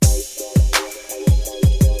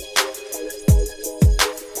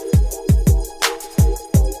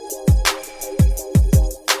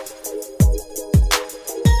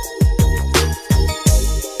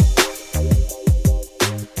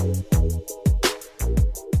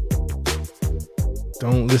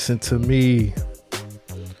Don't Listen to Me,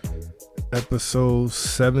 episode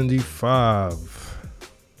 75.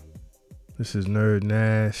 This is Nerd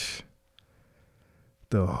Nash,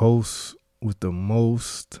 the host with the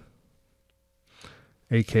most,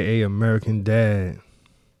 aka American Dad,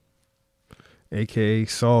 aka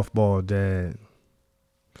Softball Dad.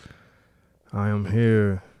 I am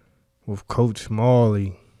here with Coach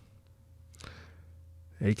Marley,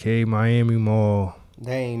 aka Miami Mall.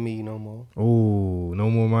 That ain't me no more. Oh, no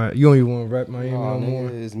more Miami. You don't even want to rap Miami no nigga, more?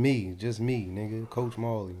 It's me, just me, nigga. Coach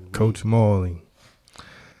Marley. Coach Marley.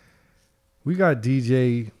 We got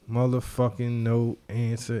DJ motherfucking No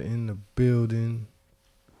Answer in the building.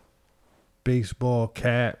 Baseball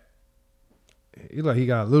cap. He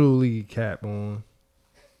got a little league cap on.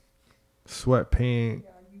 Sweatpants.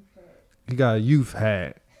 He got a youth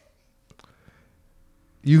hat.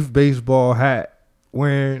 Youth baseball hat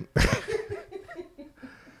wearing.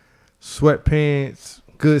 Sweatpants,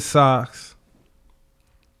 good socks.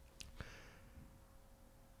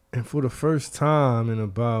 And for the first time in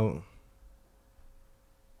about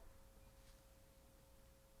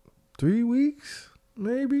 3 weeks,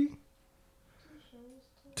 maybe?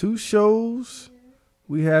 2 shows.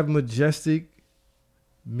 We have Majestic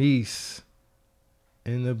Meese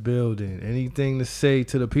in the building. Anything to say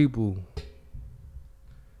to the people?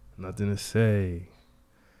 Nothing to say.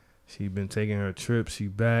 She been taking her trip. She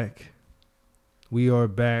back. We are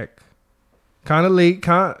back. Kind of late.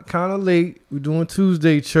 Kind of late. We're doing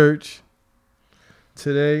Tuesday church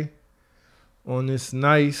today on this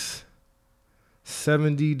nice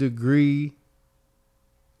 70-degree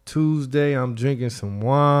Tuesday. I'm drinking some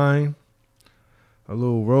wine, a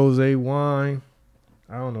little rosé wine.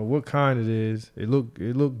 I don't know what kind it is. It look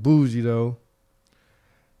bougie though.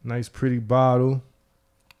 Nice pretty bottle.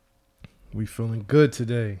 We feeling good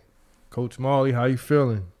today. Coach Marley, how you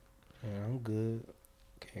feeling? Yeah, I'm good.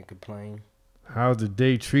 Can't complain. How's the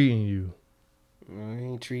day treating you? It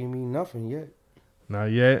ain't treating me nothing yet.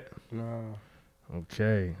 Not yet? Nah.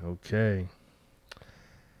 Okay.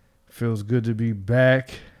 Feels good to be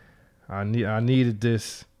back. I needed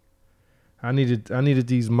this. I needed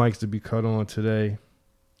these mics to be cut on today.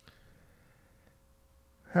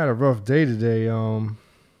 Had a rough day today.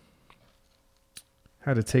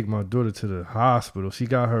 Had to take my daughter to the hospital. She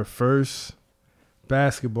got her first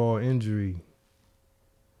basketball injury.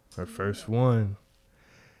 Her first one.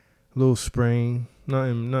 Little sprain.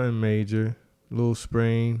 Nothing major. Little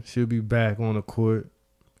sprain. She'll be back on the court.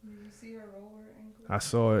 Did you see her roll her ankle? I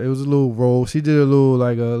saw it. It was a little roll. She did an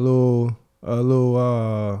MB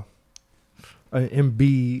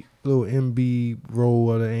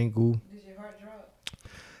roll of the ankle. Did your heart drop?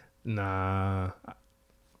 Nah.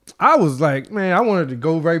 I was like, man, I wanted to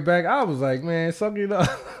go right back. I was like, man, suck it up.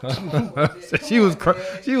 She was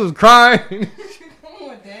crying. Come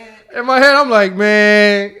on, Dad. In my head, I'm like,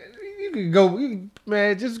 man, you can go,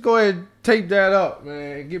 man, just go ahead and tape that up,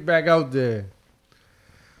 man. Get back out there.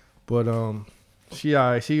 But she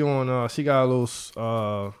got a little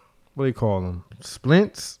what do you call them?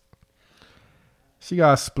 Splints. She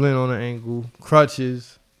got a splint on her ankle,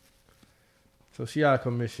 crutches. So she out of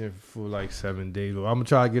commission for like 7 days. I'm gonna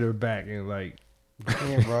try to get her back in like. You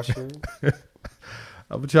can't rush her. I'm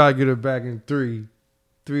gonna try to get her back in 3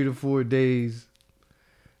 to 4 days.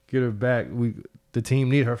 Get her back. The team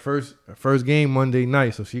need her first game Monday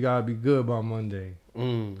night, so she gotta be good by Monday.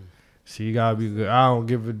 She gotta be good. I don't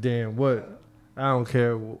give a damn what. I don't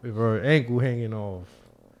care if her ankle hanging off.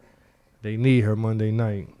 They need her Monday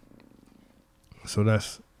night. So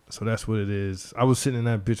that's what it is. I was sitting in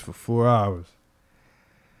that bitch for 4 hours.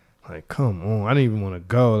 Like, come on. I didn't even want to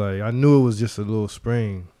go. Like, I knew it was just a little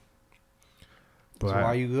sprain. But So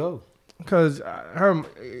why you go? Because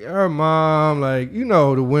her mom, like, you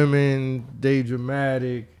know, the women, they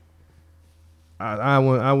dramatic. I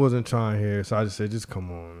wasn't trying here, so I just said, just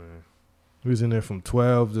come on, man. We was in there from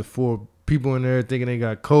 12 to 4. People in there thinking they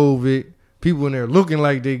got COVID. People in there looking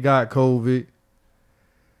like they got COVID.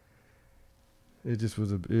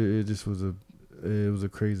 It was a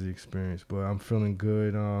crazy experience, but I'm feeling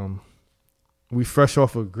good. We fresh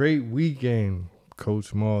off a great weekend,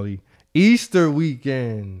 Coach Marley. Easter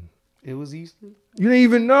weekend. It was Easter? You didn't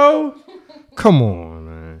even know? Come on,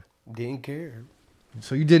 man. Didn't care.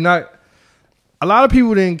 So you did not. A lot of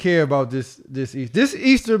people didn't care about this Easter. This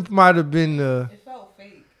Easter might have been It felt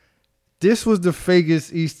fake. This was the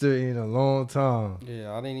fakest Easter in a long time.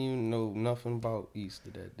 Yeah, I didn't even know nothing about Easter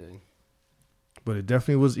that day. But it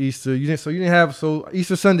definitely was Easter.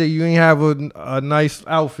 Easter Sunday, you ain't have a nice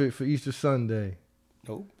outfit for Easter Sunday.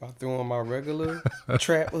 Nope. I threw on my regular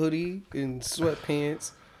trap hoodie and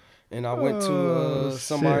sweatpants and I went to Oh,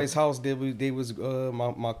 somebody's shit. house. They was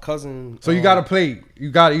my cousin. So you got a plate.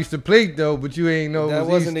 You got an Easter plate though, but you ain't know That it was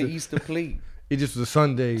wasn't Easter. an Easter plate. It just was a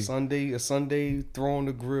Sunday. A Sunday throw on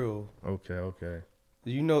the grill. Okay.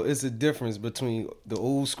 You know, it's a difference between the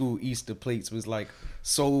old school Easter plates was like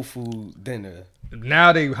soul food dinner.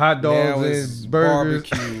 Now they hot dogs Now it's and burgers.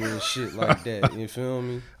 barbecue and shit like that. You feel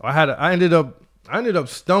me? I ended up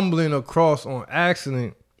stumbling across on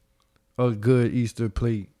accident a good Easter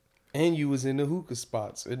plate. And you was in the hookah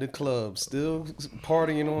spots, in the club, still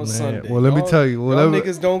partying on Sunday. well, let me Y'all- tell you, y'all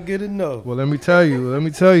niggas don't get enough. Well, let me tell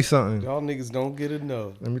you something. Y'all niggas don't get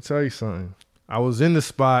enough. Let me tell you something. I was in the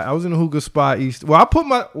hookah spot Easter. Well, I put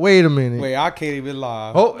my wait a minute. Wait, I can't even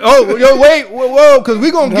lie. Yo, wait, whoa, because we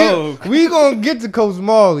gonna No. get to Coach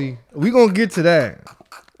Marley. We gonna get to that.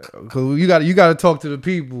 Cause you got to talk to the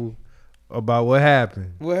people about what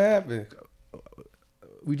happened. What happened?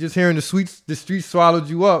 We just hearing the street swallowed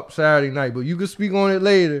you up Saturday night, but you can speak on it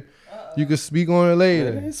later. You can speak on it They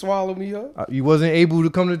later. didn't swallow me up. You wasn't able to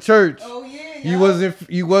come to church. Oh yeah. You y'all-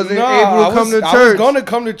 wasn't Nah, able to come to I was church. gonna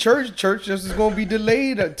come to church. Church just is gonna be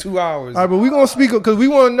delayed at 2 hours. All right, but we gonna speak because we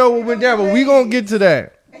want to know what went down. But we gonna get to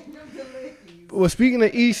that. Well, speaking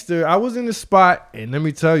of Easter, I was in the spot, and let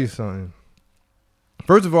me tell you something.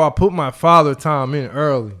 First of all, I put my father time in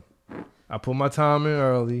early.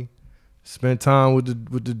 Spent time with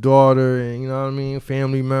the daughter, and you know what I mean,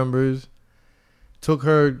 family members. Took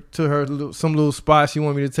her to some little spot she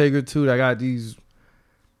wanted me to take her to. I got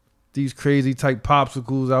these crazy type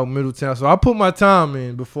popsicles out Middletown. So I put my time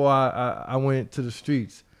in before I went to the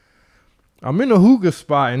streets. I'm in a hookah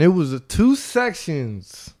spot, and it was 2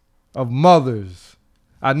 sections of mothers.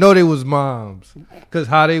 I know they was moms, cause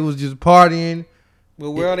how they was just partying.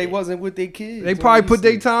 Well, where they wasn't with their kids. They on probably put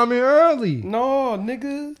their Easter. time in early. No,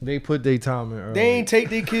 nigga. They put their time in early. They ain't take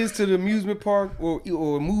their kids to the amusement park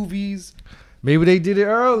or movies. Maybe they did it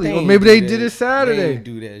early, or ain't maybe do they that. did it They Saturday. ain't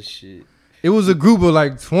do that shit. It was a group of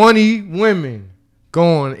like 20 women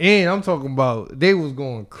going in. I'm talking about they was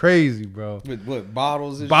going crazy, bro. With what,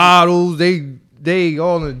 bottles and Bottles, they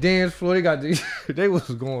all on the dance floor. They got they was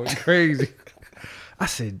going crazy. I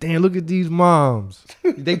said, damn, look at these moms.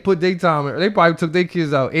 They put their time in. They probably took their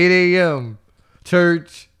kids out 8 a.m.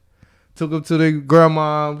 church, took them to their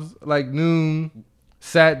grandma's like noon,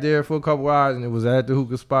 sat there for a couple hours, and it was at the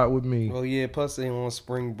hookah spot with me. shit? Oh, yeah, plus they on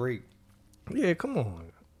spring break. Yeah, come on.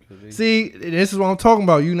 See, this is what I'm talking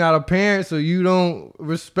about. You not a parent, so you don't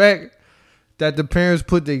respect that the parents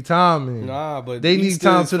put their time in. Nah, but They need Easter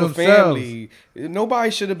time is to for themselves. family.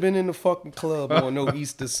 Nobody should have been in the fucking club on no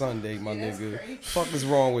Easter Sunday, my nigga. Fuck is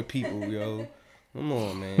wrong with people, yo? Come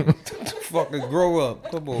on, man. Fucking grow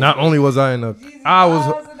up. Come on. Not only was I in the, Jeezy I was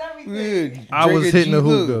Vibes and everything. Yeah, I was drinking hitting the G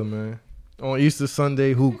Hood. hookah, man. On Easter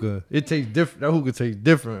Sunday hookah. It tastes different. That hookah tastes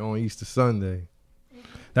different on Easter Sunday.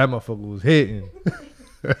 That motherfucker was hitting.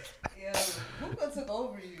 Yo, hookah took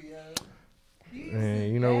over you, yo.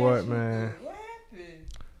 Man, you know what, man? What happened?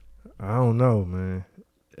 I don't know, man.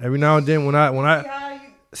 Every now and then when I See how you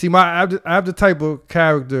see I have the type of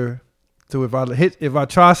character to if I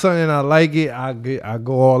try something and I like it, I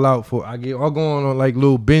go all out for I'll go on like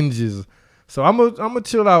little binges. So I'm a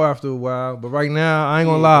chill out after a while, but right now I ain't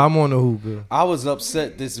gonna lie, I'm on the hookah. I was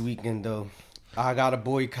upset this weekend though. I got a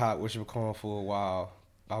boycott, which was calling for a while.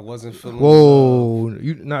 I wasn't feeling. Whoa,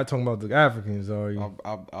 you not talking about the Africans, are The you?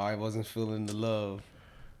 love. I wasn't feeling the love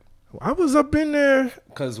I was up in there.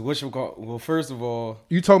 because well, first of all,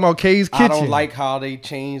 You talking about Kay's Kitchen? I don't like how they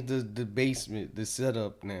changed the basement, the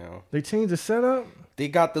setup now. They changed the setup. They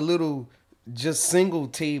got the little just single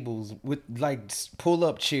tables with like pull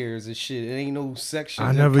up chairs and shit. It ain't no sections. I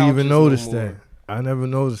and never couches even no noticed more. that. I never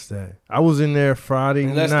noticed that. I was in there Friday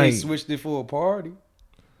Unless night. they switched it for a party.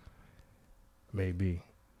 Maybe.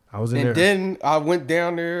 I was in And there. then I went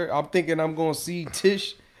down there. I'm thinking I'm gonna see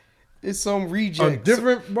Tish. It's some reject, A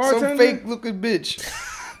different some bartender? fake looking bitch.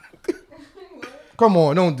 Come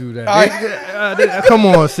on, don't do that. I- Come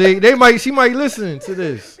on, see, she might listen to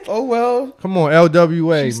this. Oh well, Come on,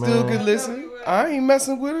 LWA, she still man. could listen. I ain't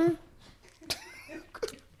messing with her.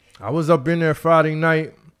 I was up in there Friday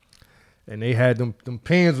night, and they had them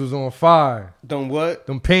pans was on fire. Done what?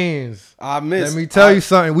 Them pans. I missed. Let me tell you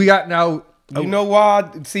something. We got now. You know why?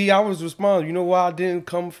 I was responding. You know why I didn't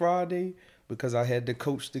come Friday? Because I had to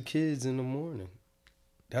coach the kids in the morning.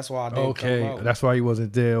 That's why I didn't come Okay, out. that's why you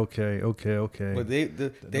wasn't there. Okay. But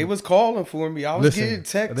they was calling for me. I was getting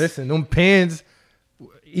texts. Listen, them pans.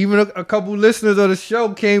 Even a couple listeners of the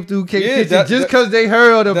show came through Yeah, Kitchen just because they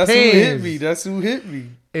heard of the That's pans. who hit me. That's who hit me.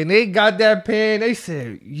 And they got that pan. They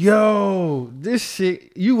said, "Yo, this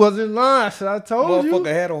shit, you wasn't lying." I said, "I told you." Motherfucker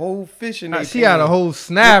had a whole fish in there. She had a whole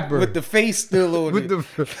snapper with the face still on with it.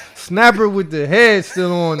 the snapper with the head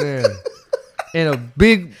still on there, and a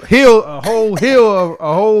big hill, a whole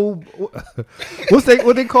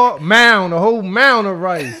what they call mound, a whole mound of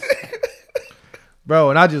rice, bro.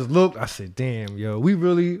 And I just looked. I said, "Damn, yo, we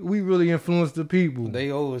really influenced the people." They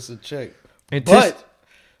owe us a check. And But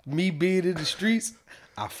me being in the streets,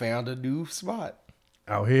 I found a new spot.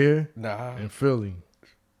 out here Nah, in Philly.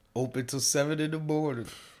 open till 7 in the morning.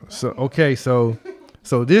 So okay, so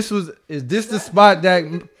is this the spot that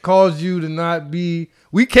caused you to not be?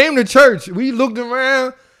 We came to church. We looked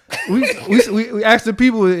around. We asked the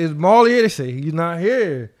people, "Is Marley here?" They say he's not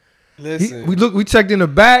here. Listen, We checked in the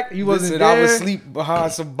back. He wasn't there. I was asleep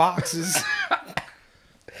behind some boxes.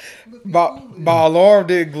 my alarm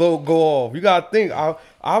didn't go off. You gotta think.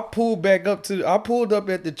 I pulled up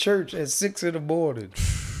at the church at 6 in the morning.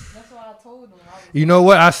 That's why I told him. You know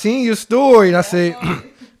what? I seen your story, and I said,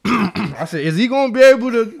 I said, is he gonna be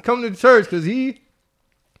able to come to church? Cause you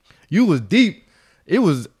was deep. It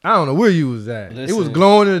was, I don't know where you was at. It was Listen.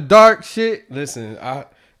 glowing in the dark shit. Listen,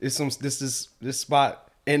 this spot,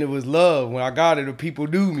 and it was love. When I got it, the people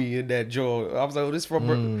knew me in that joint. I was like, oh, this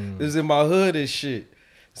is in my hood and shit.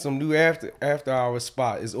 Some new after hour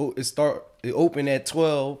spot. It open at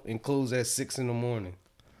 12 and close at 6 in the morning.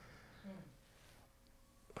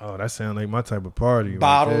 Oh, that sounds like my type of party.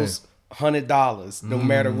 Bottles, $100, no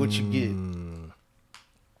matter what you get.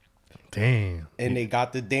 Damn. And they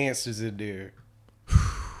got the dancers in there.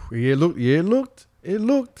 Yeah, it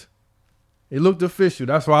looked official.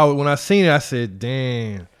 That's why when I seen it, I said,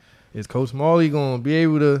 "Damn, is Coach Marley gonna be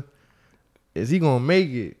able to? Is he gonna make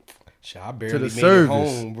it?" Shit, I barely made service. it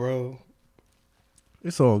home, bro.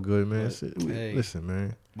 It's all good, man. Hey. Listen,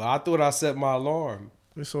 man, But I thought I set my alarm.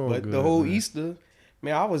 it's all But good. the whole man. Easter,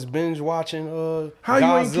 man, I was binge watching How you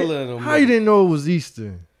ain't Godzilla and them. how you didn't know it was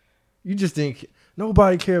Easter? You just think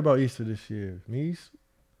nobody care about Easter this year, Mies?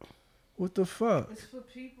 What the fuck? It's for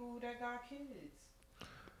people that got kids.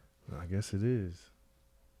 I guess it is.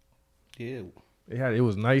 Yeah. It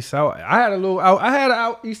was nice out. I had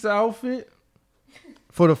an Easter outfit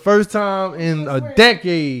for the first time in a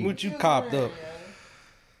decade. What you copped up?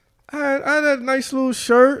 I had a nice little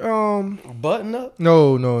shirt. Button up?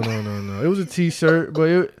 No. It was a t-shirt,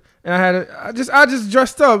 but I just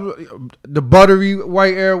dressed up. The buttery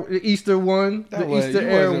white Easter one, Easter you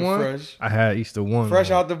Air wasn't one. fresh. I had Easter one.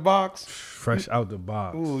 Fresh on. out the box. Fresh out the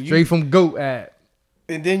box. Ooh, Straight from Goat at.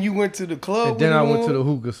 And then you went to the club. And then I went to the the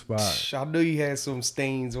hookah spot. I knew you had some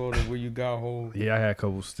stains on it when you got home. Yeah, I had a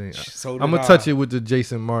couple stinks. So did I'm gonna I. touch it with the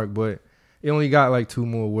Jason Mark, but it only got like 2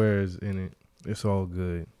 more wears in it. It's all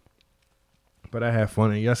good. But I had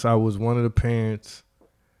fun, and yes, I was one of the parents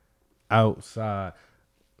outside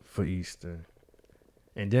for Easter.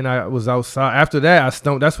 And then I was outside. After that,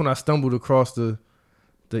 that's when I stumbled across the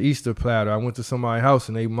Easter platter. I went to somebody's house,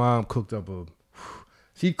 and their mom cooked up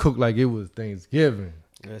she cooked like it was Thanksgiving.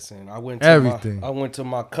 Listen, I went to Everything. I went to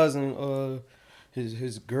my cousin,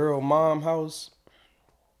 his girl mom house.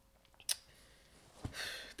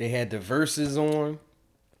 They had the verses on.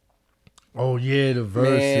 Oh yeah, the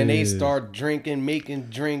verses. Man, they start drinking, making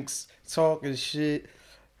drinks, talking shit.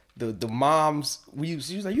 The moms, she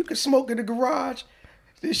was like, "You can smoke in the garage."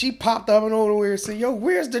 Then she popped up and over and said, "Yo,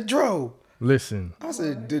 where's the dro?" Listen, I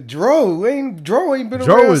said, "The dro ain't been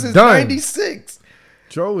Dro around is since done. '96."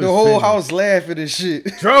 Dro is The whole finished. house laughing and shit.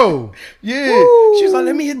 Dro. Yeah, Woo. she was like,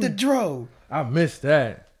 "Let me hit the dro." I missed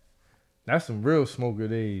that. That's some real smoker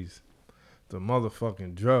days. The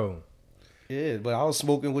motherfucking Dro. Yeah, but I was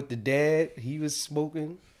smoking with the dad. He was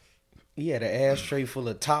smoking. He had an ashtray full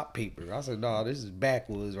of top paper. I said, "Nah, this is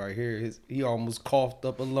backwoods right here." He almost coughed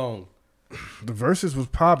up a lung. The verses was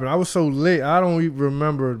popping. I was so lit. I don't even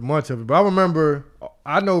remember much of it, but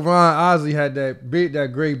I know Ron Osley had that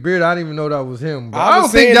gray beard. I didn't even know that was him. But I don't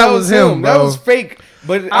think that was him, bro. That was fake.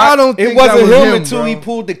 But I don't think it wasn't that was him him, until bro. he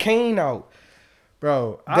pulled the cane out.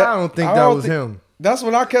 Bro, I That- don't think I that don't was think- him. That's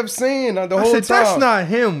what I kept saying the I whole said, time. that's not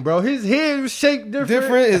him, bro. His head was shaped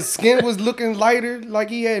different. His skin was looking lighter,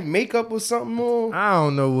 like he had makeup or something on. I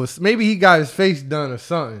don't know. Maybe he got his face done or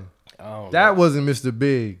something. I don't That know. wasn't Mr.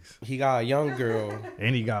 Biggs. He got a young girl.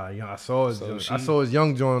 And he got, I saw his, So I she- saw his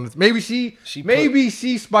young joint. Maybe she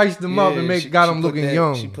put- spiced him up and Yeah, got she him put looking that-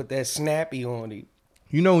 young. She put that snappy on him.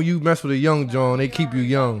 You know, when you mess with a young John, they keep you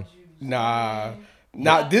young. Nah,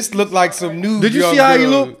 this looked like some new. Did you young see how he girl.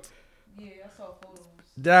 looked? Yeah, I saw photos.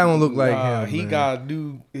 That don't look like Nah, him. he man. got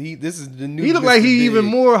new. This is the new. He looked Mr. like he Big. even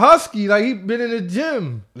more husky. Like he been in the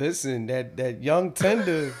gym. Listen, that young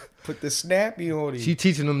tender. Put the snappy on him. She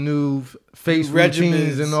teaching them new face New regimens.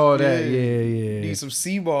 routines and all that. Yeah. Yeah. Need some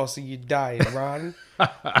sea moss in your diet, Ronnie.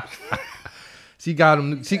 She got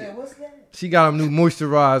him. Yeah, what's that? She got him new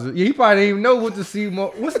moisturizer. Yeah, he probably didn't even know what to see.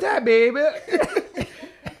 What's that, baby?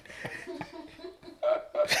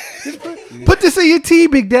 Put this in your tea,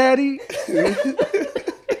 Big Daddy.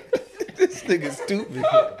 This nigga stupid.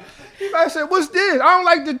 I said, "What's this? I don't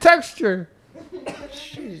like the texture." You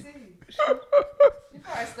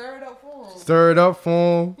probably stir it up for him. Stir it up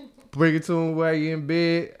for him. Bring it to him while you in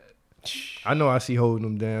bed. I know I see holding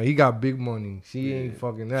him down. He got big money. She ain't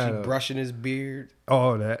fucking that She up. brushing his beard.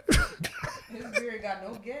 All that. His beard got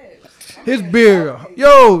no gaps. His beard.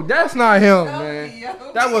 Yo, that's not him, Healthy, man.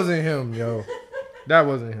 yo. That wasn't him, yo. That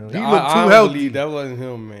wasn't him. He I- looked I too don't healthy. believe that wasn't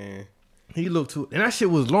him, man. He looked too, and that shit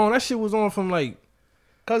was long. That shit was on from like,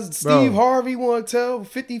 Cause Bro. Steve Harvey want to tell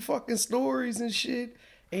 50 fucking stories and shit.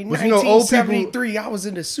 In But you know, old people- 1973, I was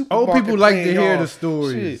in the supermarket. old people like to playing hear y'all the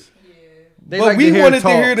stories. shit. Yeah. They But like we to hear wanted to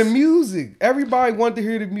hear the talks. music. Everybody wanted to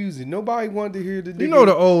hear the music. Nobody wanted to hear the. You know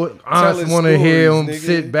the old aunts telling want to hear stories, them nigga.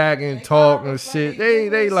 sit back and They talk gotta and reflect. shit. They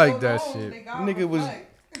They been like so that long, shit. they gotta Nigga was reflect.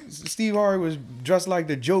 Steve Harvey was dressed like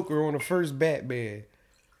the Joker on the first Batman.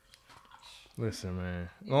 Listen, man.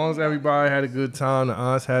 As long as everybody had a good time, the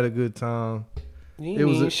aunts had a good time. You It ain't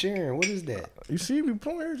was even a- sharing. What is that? You see me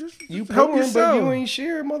playing? Just You help pouring, yourself. but you ain't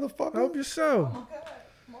sharing, motherfucker. Help yourself. Oh my God.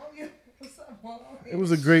 Mom, what's up, Mom? It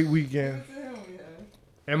was a great weekend. Good to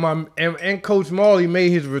him, yeah. And Coach Marley made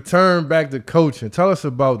his return back to coaching. Tell us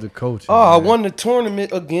about the coaching. Oh, I man. won the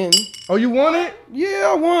tournament again. Oh, you won it?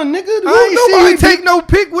 Yeah, I won, nigga. I ain't see you take no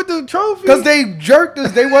pic with the trophy. Cause they jerked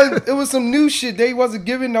us. They wasn't. It was some new shit. They wasn't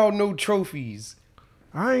giving out no trophies.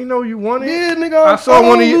 I ain't know you won it. Yeah, nigga. I saw don't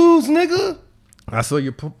one of you. lose, nigga. I saw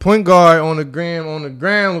your point guard on the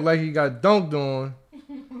ground. Looked like he got dunked on.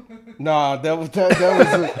 Nah, that was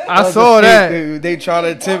a, I was saw a that. fake, dude. They tried to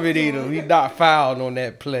intimidate him. He not fouled on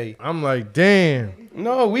that play. I'm like, damn.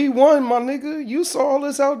 No, we won, my nigga. You saw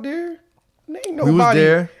us out there. Ain't nobody, We was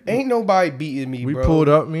there. Ain't nobody beating me, We bro. pulled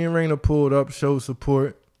up. Me and Raina pulled up, showed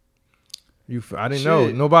support. I didn't know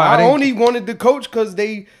Shit. nobody. I didn't, only wanted the coach because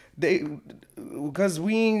because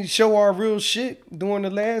we ain't show our real shit during the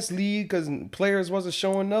last league because players wasn't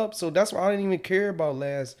showing up. So that's why I didn't even care about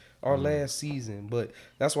our last season. But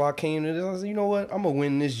that's why I came to this. I said, you know what? I'm gonna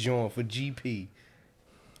win this joint for GP.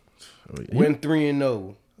 Win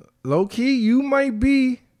 3-0. Low key, you might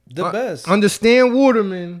be The best. Understand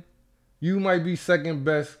Waterman. You might be second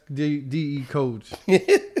best DE coach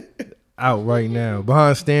out right now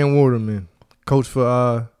behind Stan Waterman, coach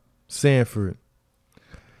for Sanford.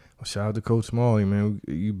 Well, shout out to Coach Marley, man.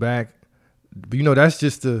 You back? But you know that's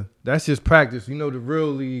just practice. You know the real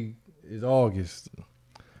league is August.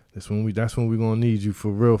 That's when we're gonna need you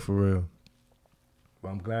for real. But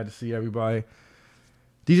I'm glad to see everybody.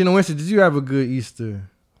 DJ No Winston, did you have a good Easter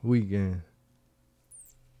weekend?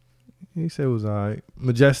 He said it was all right.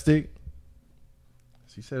 Majestic.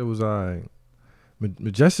 She said it was all right.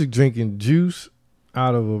 Majestic drinking juice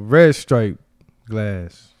out of a Red Stripe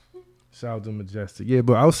glass. Shout out to Majestic. Yeah,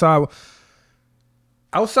 but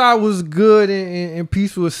outside was good and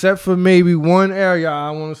peaceful except for maybe one area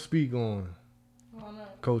I want to speak on. Oh, no.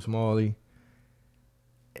 Coach Marley.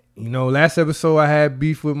 You know, last episode I had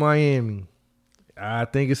beef with Miami. I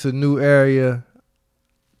think it's a new area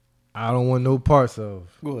I don't want no parts of.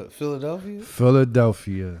 What, Philadelphia?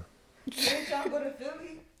 Philadelphia. Didn't y'all go to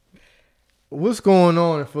Philly? What's going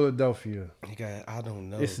on in Philadelphia? Nigga, I don't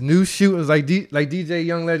know. It's new shootings, like DJ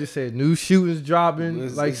Young Legend said. New shootings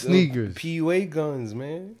dropping like It's sneakers. PUA guns,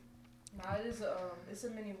 man. Nah, it's a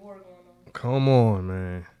mini war going on. Come on,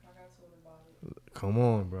 man. Like I told about it. Come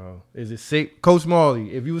on, bro. Is it safe? Coach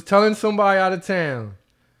Marley, if you was telling somebody out of town,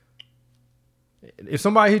 if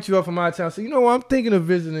somebody hit you up from out of town, say, you know what, I'm thinking of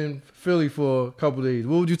visiting Philly for a couple days,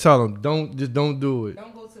 what would you tell them? Don't do it.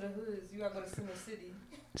 Don't go to the hoods. You gotta go to Center City.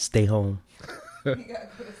 Stay home. You gotta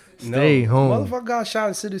go to City. Stay home. Motherfucker got shot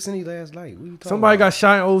in City City last night. What you talking Somebody about? got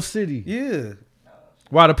shot in Old City. Yeah.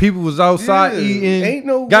 While the people was outside Yeah. eating, Ain't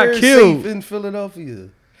nowhere got killed. safe in Philadelphia.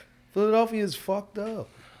 Philadelphia is fucked up.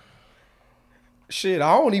 Shit,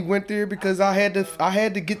 I only went there because I had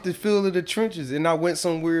to get the feel of the trenches, and I went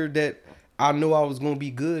somewhere that I knew I was gonna be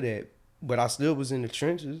good at, but I still was in the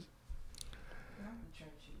trenches.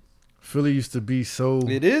 Philly used to be so.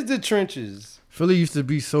 It is the trenches. Philly used to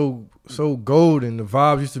be so golden. The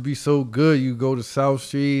vibes used to be so good. You go to South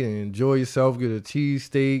Street and enjoy yourself, get a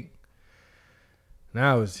cheesesteak.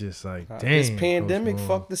 Now it's just like, damn. This pandemic Coach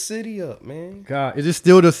Marley. fucked the city up, man. God, is it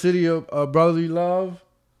still the city of brotherly love?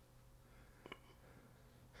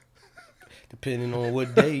 Depending on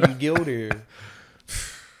what day you go there.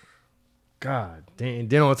 God damn. And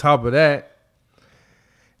then on top of that,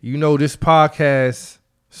 you know, this podcast,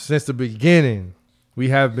 since the beginning, we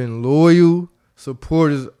have been loyal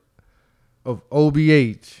supporters of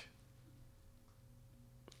OBH.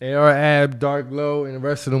 AR-Ab, Dark Low, and the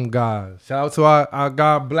rest of them guys. Shout out to our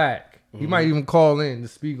guy Black. He might even call in to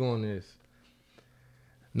speak on this.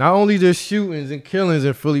 Not only the shootings and killings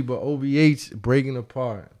in Philly, but OBH breaking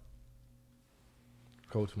apart.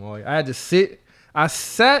 Coach Molly. I laid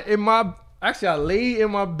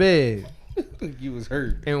in my bed. You was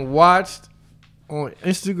hurt. And watched on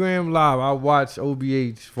Instagram Live. I watched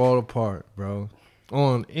OBH fall apart, bro.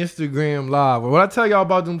 On Instagram Live. What I tell y'all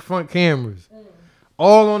about them front cameras?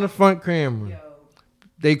 All on the front camera. Yo,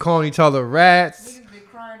 They calling each other rats. niggas been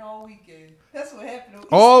crying all weekend. That's what happened. On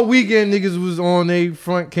All Easter weekend niggas was on their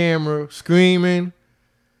front camera screaming.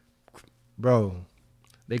 Bro,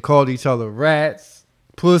 they called each other rats,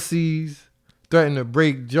 pussies, threatened to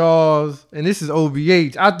break jaws. And this is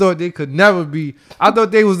OBH. I thought they could never be. I thought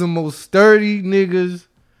they was the most sturdy niggas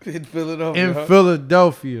In Philadelphia. in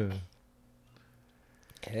Philadelphia.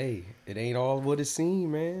 Hey, it ain't all what it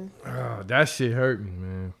seemed, man. Oh, that shit hurt me,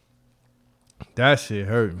 man. That shit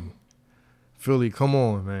hurt me. Philly, come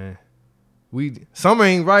on, man. Something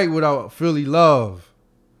ain't right without Philly love.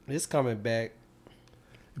 It's coming back.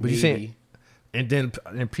 But you saying,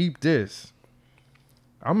 and peep this.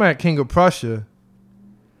 I'm at King of Prussia,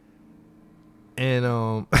 and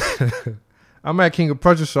I'm at King of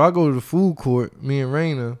Prussia, so I go to the food court, me and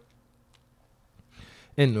Raina,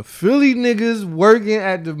 and the Philly niggas working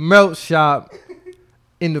at the melt shop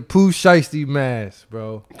in the Pooh Shiesty mask,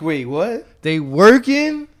 bro. Wait, what? They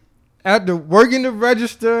working the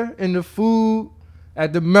register in the food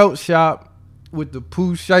at the melt shop with the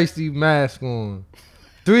Pooh Shiesty mask on.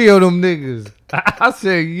 3 of them niggas. I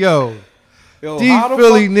said, yo, these how the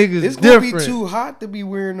Philly fuck- niggas It's gonna different. be too hot to be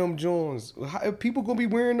wearing them Jones. If people gonna be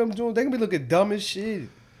wearing them Jones, they gonna be looking dumb as shit.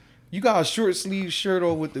 You got a short sleeve shirt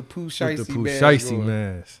on with the Pooh With Shiesty the Pooh mask Shiesty on.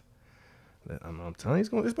 mask. I'm telling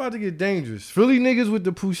you, it's about to get dangerous. Philly niggas with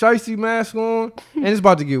the Pooh Shiesty mask on, and it's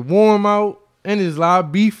about to get warm out, and there's a lot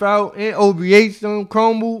of beef out, and OBH done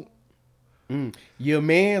crumbled. Your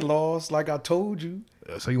man lost, like I told you.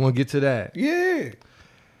 So you want to get to that? Yeah.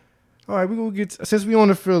 All right, we gonna get since we on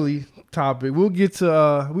the Philly topic, we'll get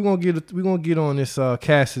to we gonna get on this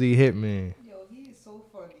Cassidy Hitman. Yo, he is so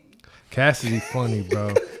funny. Cassidy funny,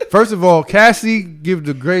 bro. First of all, Cassidy give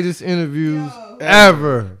the greatest interviews Yo.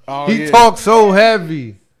 ever. Oh, He yeah. talks so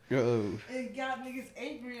heavy. It got niggas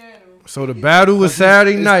angry at him. So the battle was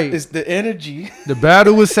Saturday night. It's the energy. The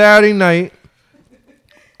battle was Saturday night.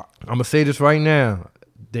 I'm gonna say this right now.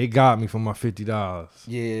 They got me for my $50.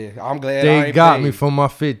 Yeah, I'm glad I They ain't got paid. me for my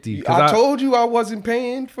 50. I told you I wasn't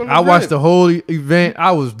paying for the I watched rip. the whole event.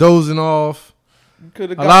 I was dozing off.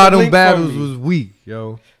 Coulda A got lot the of them link from battles me. was weak,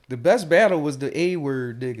 yo. The best battle was the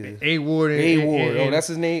A-word nigga. A Ward and A-Ward. Oh, and- that's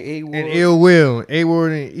his name? A-Ward? and Ill Will. A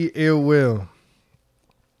Ward and Ill Will.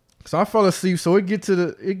 So I fell asleep. So it get to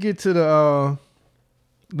the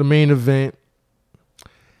main event.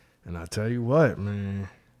 And I tell you what, man.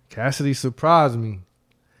 Cassidy surprised me.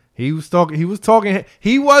 He's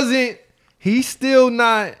still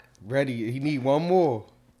not Ready. He need one more.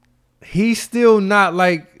 he's still not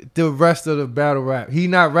like the rest of the battle rap. He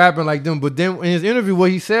not rapping like them. But then in his interview,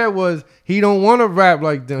 what he said was he don't want to rap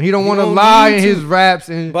like them. He don't want to don't lie need in to. his raps.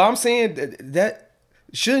 And But I'm saying that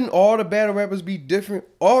shouldn't all the battle rappers be different?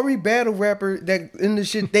 Every battle rapper that in the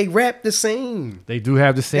shit, they rap the same. they do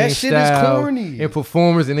have the same That shit is style corny. and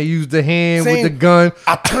performance, and they use the hand Saying, with the gun.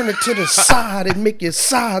 I turn it to the side and make your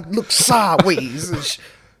side look sideways. And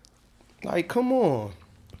like, come on.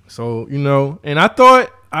 So and I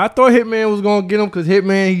thought Hitman was gonna get him because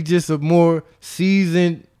Hitman he just a more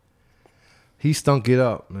seasoned. He stunk it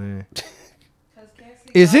up, man. 'Cause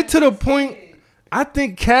Cassidy Is got it to the his point? head. I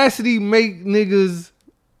think Cassidy make niggas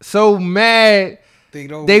so mad They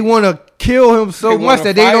don't. they want to kill him so They much wanna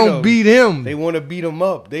that they fight don't him. beat him. They want to beat him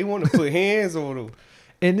up. They want to put hands on him.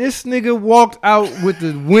 And this nigga walked out with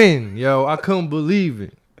the win, yo. I couldn't believe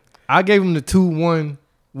it. I gave him the 2-1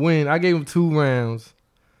 win. I gave him 2 rounds.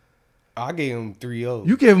 I gave him 3-0.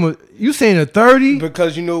 You gave him you saying a 30?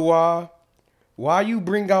 Because you know why? Why you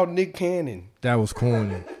bring out Nick Cannon? That was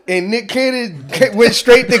corny. And Nick Cannon went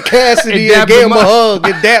straight to Cassidy And and dapped gave him him a up. hug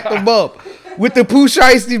and dapped him up with the Pooh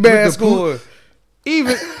Shiesty mask Pooh- on.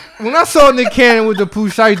 Even when I saw Nick Cannon with the Pooh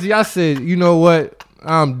Shiesty, I said, you know what?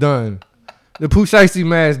 I'm done. The Pooh Shiesty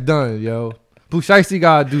mask done, yo. Pooh Shiesty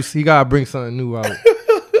gotta bring something new out.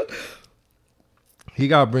 He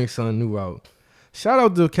gotta bring something new out. Shout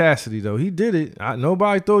out to Cassidy though. He did it.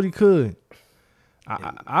 Nobody thought he could.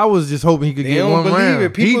 I was just hoping he could They get don't one believe round.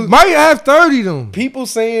 it. People- He might have 30 them. People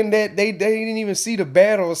saying that they didn't even see the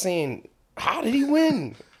battle, saying, how did he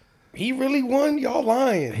win? He really won? Y'all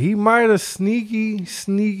lying. He might have sneaky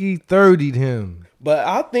 30'd him. But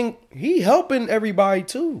I think he helping everybody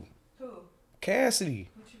too. Who? Cassidy.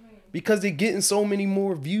 What you mean? Because they getting so many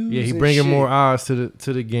more views. Yeah, he and bringing shit. more eyes to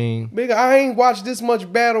the game. Nigga, I ain't watched this much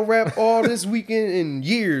battle rap all this weekend in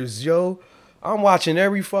years, yo. I'm watching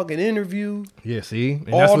every fucking interview. Yeah, see?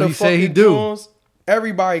 And all that's what the he said he fucking do. joints.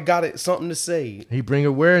 Everybody got it something to say. He bring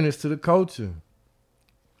awareness to the culture.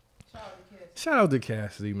 Shout out to kids. Shout out to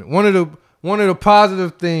Cassidy, man. One of the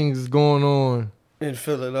positive things going on In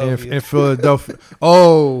Philadelphia. in Philadelphia.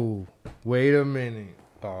 Oh, wait a minute.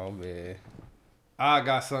 Oh man. I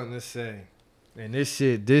got something to say. And this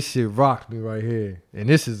shit rocked me right here. And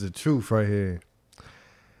this is the truth right here.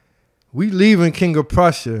 We leaving King of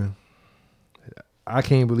Prussia. I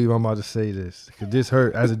can't believe I'm about to say this. Cause this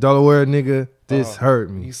hurt. As a Delaware nigga, this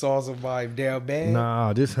hurt me. You saw somebody down bad?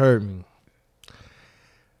 Nah, this hurt me.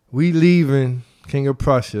 We leaving King of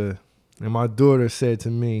Prussia, and my daughter said to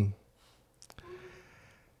me,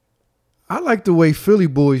 I like the way Philly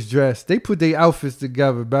boys dress. They put their outfits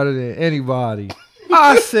together better than anybody.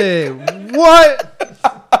 I said, what?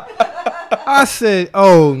 I said,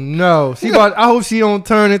 oh no. I hope she don't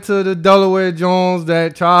turn into the Delaware Jones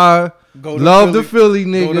that try Go to love Philly- the Philly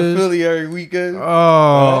niggas. Go to Philly every weekend. Oh,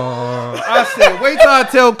 I said, wait till I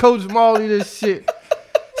tell Coach Marley this shit.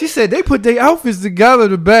 She said they put their outfits together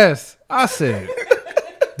the best. I said,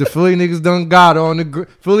 the Philly niggas done got her on the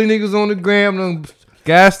Philly niggas on the gram done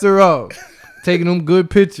gassed her up, taking them good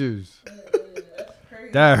pictures.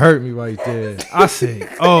 That hurt me right there. I said,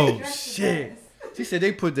 oh shit. She said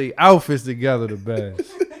they put their outfits together the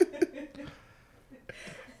best.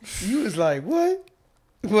 You was like, what?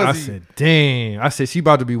 I said, damn. I said, she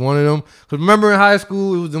about to be one of them. Because remember in high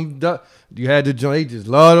school, it was them. You had to join. They just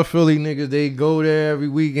love the Philly niggas. They go there every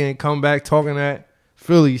weekend, come back talking that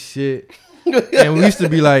Philly shit. And we used to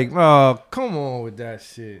be like, oh, come on with that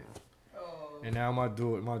shit. And now my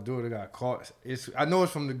daughter got caught. I know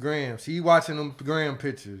it's from the gram. She watching them gram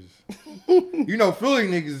pictures. You know, Philly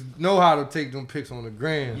niggas know how to take them pics on the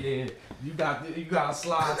gram. Yeah, you got to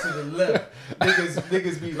slide to the left.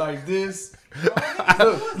 niggas be like this.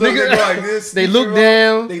 Niggas like this. They look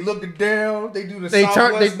down. They looking down. They do the They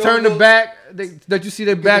turn the back. That you see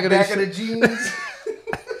the back of the jeans.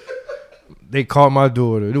 They caught my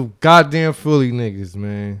daughter. Them goddamn Philly niggas,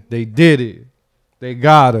 man. They did it. They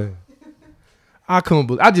got her. I couldn't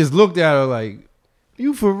believe. I just looked at her like,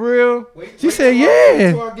 you for real? She said, yeah.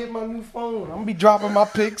 Until I get my new phone, I'm gonna be dropping my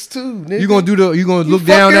pics too, nigga. You gonna look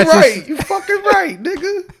down at right. You fucking right,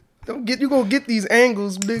 nigga. You gonna get these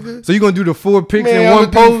angles, nigga. So you gonna do the 4 pics Man, in I'ma one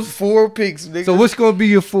do post? 4 pics, nigga. So what's gonna be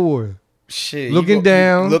your 4? Shit. Looking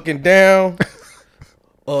down. Looking down.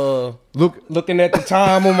 Looking at the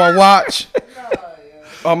time on my watch.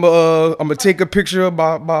 I'm gonna take a picture of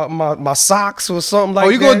my socks or something like that.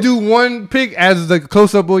 Oh, you gonna do one pic as the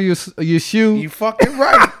close up of your shoe? You fucking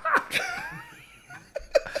right.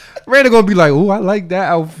 Randall gonna be like, oh, I like that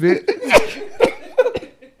outfit.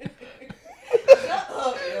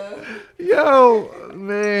 Yo,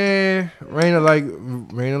 man,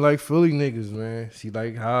 Raina like Philly niggas, man. She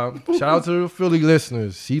like how. Shout out to the Philly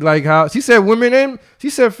listeners. She like how. She said women and she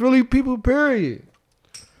said Philly people. Period.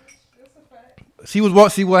 She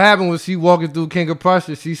was see what happened was she walking through King of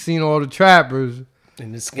Prussia. She seen all the trappers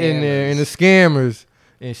And the in there and the scammers,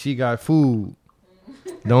 and she got fooled.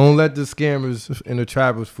 Don't let the scammers and the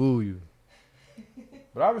trappers fool you.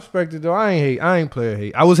 But I respect it though. I ain't player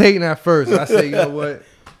hate. I was hating at first. I said, you know what?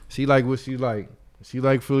 She like what she like. She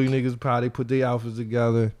like Philly niggas pie. They put their outfits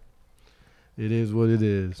together. It is what it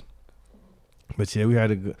is. But yeah, we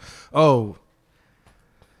had a good. Oh,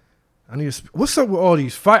 what's up with all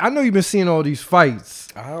these fights? I know you've been seeing all these fights.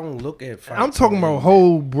 I don't look at fights. I'm talking about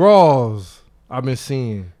whole brawls I've been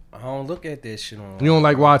seeing. I don't look at that shit on. You don't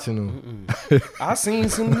like watching them. I seen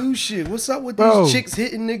some new shit. What's up with Bro. these chicks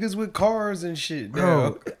hitting niggas with cars and shit,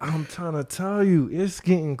 Bro, bro? I'm trying to tell you, it's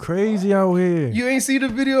getting crazy out here. You ain't see the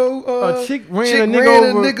video? A chick ran a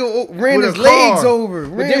nigga ran with his a legs car. over.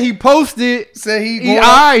 But then he posted, said he he said,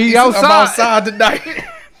 outside. I'm outside tonight.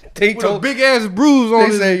 They with a told big ass bruise on They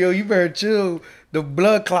his. say, yo, you better chill. The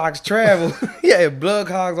blood clots travel. Yeah, blood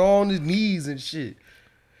clots all on his knees and shit.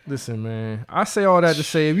 Listen, man. I say all that to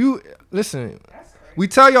say, if you listen, we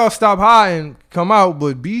tell y'all stop hiding, come out,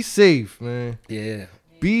 but be safe, man. Yeah.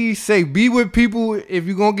 Be safe. Be with people. If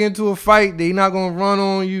you're gonna get into a fight, they not gonna run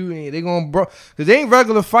on you. They gonna because there ain't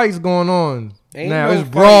regular fights going on Ain't now. no It's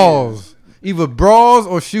brawls, either brawls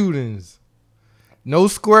or shootings. No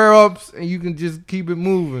square ups, and you can just keep it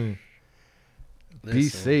moving. Be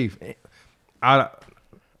Listen, safe. I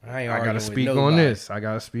I gotta speak on this. I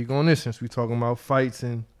gotta speak on this since we talking about fights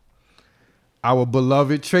and our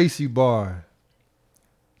beloved Tracy bar,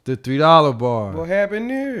 the $3 bar. What happened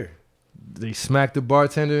there? They smacked the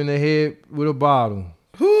bartender in the head with a bottle.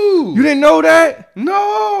 Who? You didn't know that?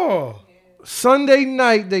 No. Sunday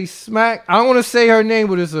night they smacked. I don't want to say her name,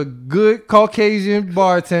 but it's a good Caucasian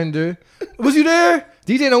bartender. Was you there?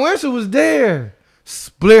 DJ Noensa was there.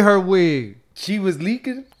 Split her wig. She was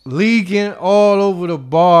leaking? Leaking all over the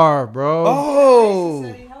bar, bro. Oh.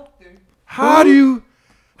 Said he helped her. How do you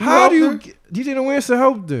helped DJ Noensa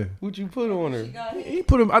helped her? What you put on her? She got hit. He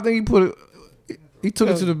put him. I think he put it. He took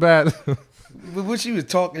it to the bathroom. But what, she was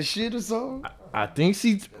talking shit or something? I think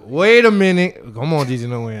she. Wait a minute. Come on, DJ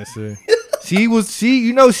Noensa.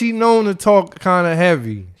 She known to talk kind of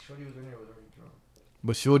heavy.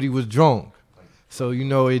 But Shorty was drunk. So,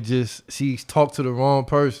 she talked to the wrong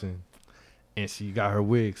person. And she got her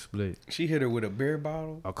wig split. She hit her with a beer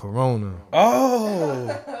bottle? A Corona. Oh.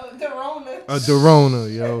 The Rona. A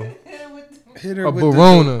Dorona, yo. Hit her A with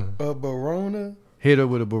Barona. A Barona? Hit her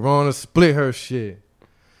with a Barona, split her shit.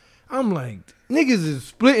 I'm like, niggas is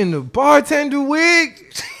splitting the bartender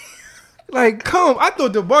wig? Like, come. I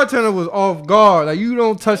thought the bartender was off guard. Like, you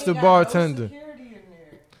don't touch the bartender. No security in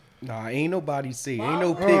there. Nah, ain't nobody see. Ain't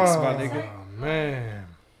no pics, my nigga. Oh, man.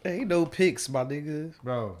 Ain't no pics, my nigga.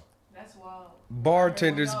 Bro. That's wild.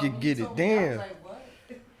 Bartenders can get it. I was Damn. like, what?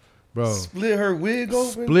 Bro. Split her wig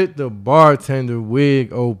open? Split the bartender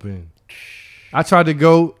wig open. I tried to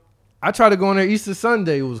go on there Easter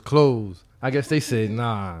Sunday. It was closed. I guess they said,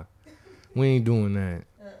 nah, we ain't doing that.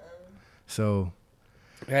 So.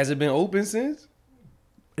 Has it been open since?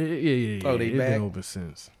 Yeah. Oh, they it's back? been open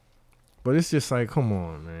since. But it's just like, come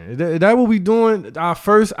on, man. Is that what we doing? Our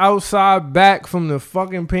first outside back from the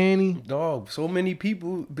fucking panty? Dog, so many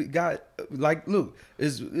people got, like, look,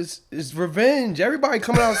 it's revenge. Everybody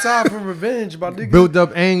coming outside for revenge, my nigga. Built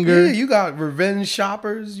up anger. Yeah, you got revenge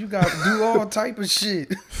shoppers. You got to do all type of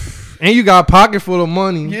shit. And you got a pocket full of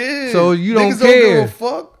money. Yeah. So you don't Niggas care. Don't give a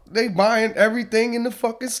fuck. They buying everything in the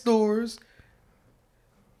fucking stores.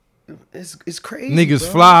 It's crazy. Niggas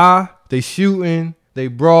bro. fly. They shooting. They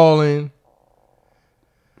brawling.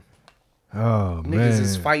 Oh, man. Niggas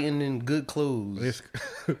is fighting in good clothes.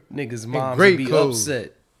 Niggas moms great would be clothes.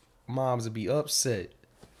 upset. Moms would be upset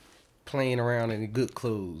playing around in good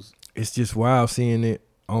clothes. It's just wild seeing it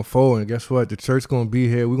unfold. And guess what? The church going to be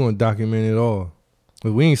here. We're going to document it all.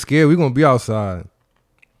 But we ain't scared. We're going to be outside.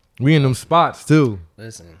 We in them spots, too.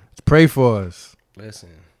 Listen. Pray for us. Listen.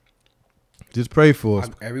 Just pray for us.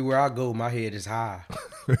 Everywhere I go, my head is high.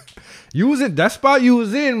 You was in that spot you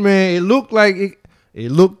was in, man. It looked like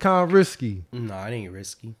it looked kind of risky. Nah, it ain't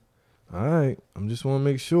risky. All right, I'm just want to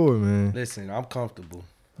make sure, man. Listen, I'm comfortable.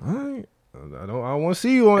 All right, I want to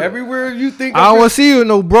see you on Everywhere you think I don't want to see you in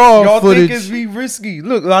no brawl y'all footage. think it's be risky.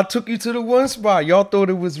 Look, I took you to the one spot. Y'all thought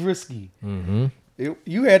it was risky. Mm-hmm.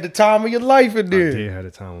 You had the time of your life in there. I did have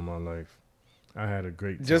the time of my life. I had a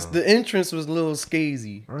great time. Just the entrance was a little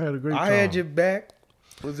scazy. I had a great time. I had your back.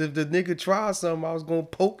 Was if the nigga tried something, I was gonna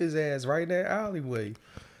poke his ass right in that alleyway.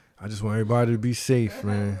 I just want everybody to be safe,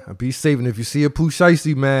 man. Be safe, and if you see a Pooh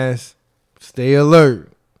Shiesty mask, stay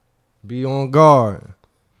alert. Be on guard.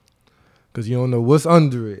 Because you don't know what's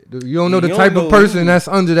under it. You don't know the type of person that's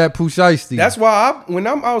under that Pooh Shiesty. That's why when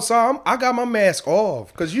I'm outside, I got my mask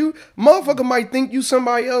off. Because you motherfucker might think you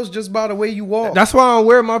somebody else just by the way you walk. That's why I don't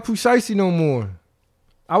wear my Pooh Shiesty no more.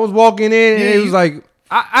 I was walking in and it was like,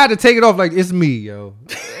 I had to take it off like, it's me, yo.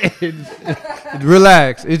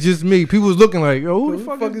 Relax. It's just me. People was looking like, yo, who the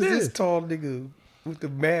fuck is this tall nigga with the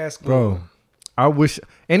mask Bro, on? I wish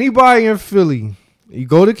anybody in Philly, you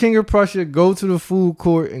go to King of Prussia, go to the food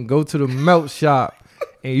court, and go to the melt shop,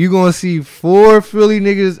 and you're going to see 4 Philly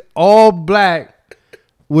niggas all black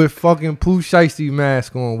with fucking Pooh Shiesty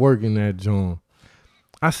mask on working that joint.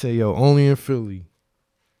 I say, yo, only in Philly.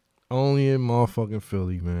 Only in motherfucking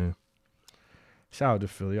Philly, man. Shout out to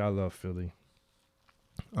Philly. I love Philly.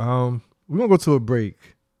 We're going to go to a break,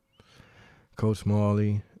 Coach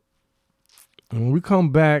Marley. And when we come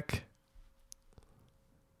back,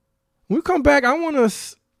 I want to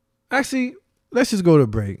actually, let's just go to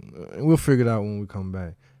break. And we'll figure it out when we come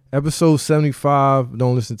back. Episode 75,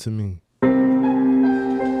 Don't Listen to Me. In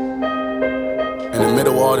the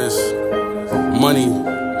middle of all this money,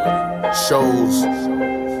 shows,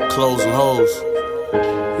 clothes and hoes,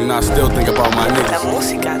 you know, I still think about my niggas. La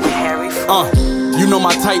música de Harry. You know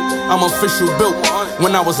my type, I'm official built.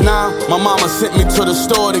 When I was 9, my mama sent me to the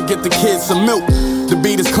store to get the kids some milk. The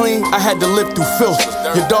beat is clean, I had to live through filth.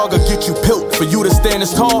 Your dog'll get you pilt. For you to stand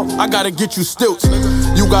as tall, I gotta get you stilts.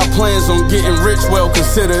 You got plans on getting rich, well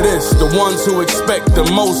consider this. The ones who expect the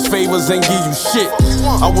most favors ain't give you shit.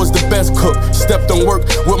 I was the best cook, stepped on work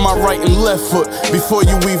with my right and left foot. Before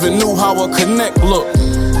you even knew how a connect looked.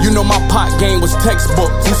 You know my pot game was textbook.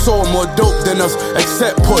 You saw more dope than us,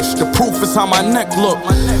 except push. The proof is how my neck look.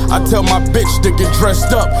 I tell my bitch to get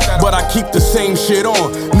dressed up, but I keep the same shit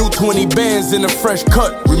on. New 20 bands in a fresh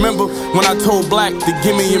cut. Remember when I told Black to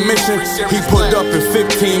give me your mission? He pulled up in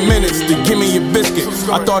 15 minutes to give me your biscuit.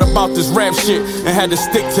 I thought about this rap shit and had to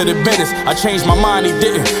stick to the business. I changed my mind, he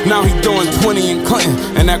didn't. Now he doing 20 in Clinton,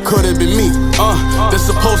 and that could've been me. This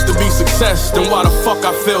supposed to be success, then why the fuck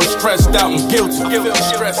I feel stressed out and guilty?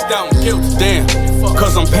 Damn,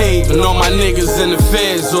 cause I'm paid and all my niggas in the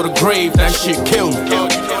feds or the grave, that shit killed me.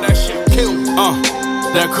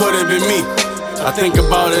 That could've been me. I think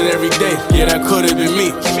about it every day. Yeah, that could've been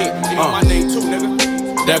me.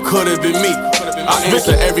 That could've been me. I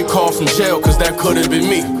answer every call from jail, cause that could've been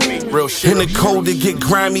me. Real shit. In the cold, they get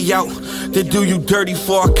grimy out. They do you dirty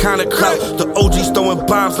for a kind of clout. The OG's throwing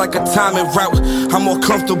bombs like a timing route. I'm more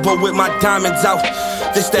comfortable with my diamonds out.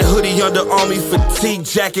 This that hoodie under Army fatigue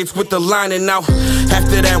jackets with the lining out.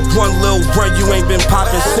 After that one little run, you ain't been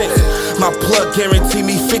popping since. My plug guarantee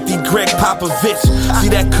me 50 Greg Popovich. See,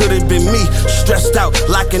 that could've been me, stressed out,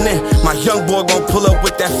 locking in. My young boy gon' pull up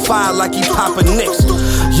with that fire like he Papa Nicks.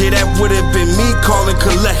 Yeah, that would've been me calling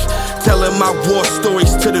collect. Telling my war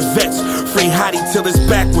stories to the vets. Free Hottie till it's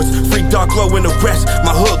backwards. Free Dark Low and the rest. My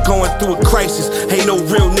hood going through a crisis. Ain't no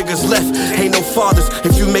real niggas left. Ain't no fathers.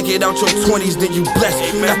 If you make it out your 20s, then you blessed.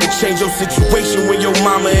 Got to change your situation when your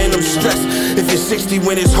mama and them stressed. If it's 60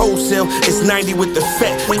 when it's wholesale, it's 90 with the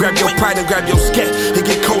fat. Grab your pride and grab your scat. It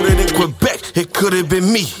get colder than Quebec. It could've been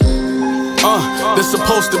me. This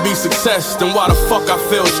supposed to be success, then why the fuck I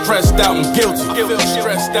feel stressed out and guilty?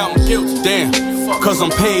 Damn, cause I'm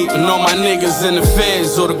paid and all my niggas in the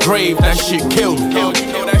feds or the grave, that shit killed me.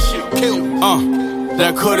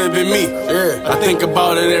 That could've been me. Yeah, I think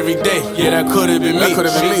about it every day. Yeah, that could've been me. That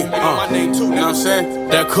could've been me. You know what I'm saying?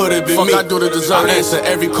 That could've been me. I do to deserve I answer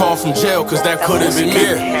every call from jail, cause that could've been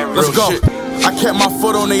me. Let's go. I kept my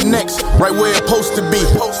foot on they necks, right where it supposed to be.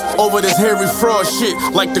 Over this hairy fraud shit,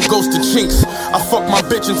 like the ghost of Chinks. I fucked my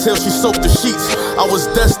bitch until she soaked the sheets. I was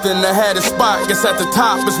destined to have a spot, guess at the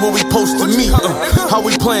top is where we supposed to meet. How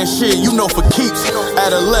we playing shit, you know for keeps.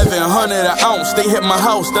 At 1100 an ounce, they hit my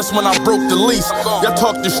house, that's when I broke the lease. Y'all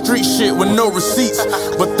talk the street shit with no receipts,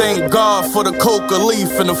 but thank God for the coca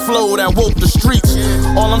leaf and the flow that woke the streets.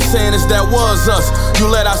 All I'm saying is that was us. You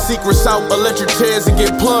let our secrets out, electric chairs and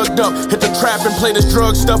get plugged up. Hit the trap and play this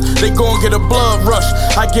drug stuff, they gon' get a blood rush.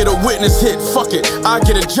 I get a witness hit, fuck it, I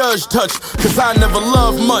get a judge touch. Cause I never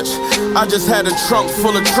loved much, I just had a trunk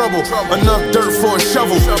full of trouble. Enough dirt for a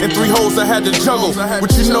shovel, and 3 holes I had to juggle.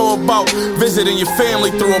 What you know about visiting your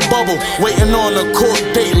family through a bubble, waiting on a court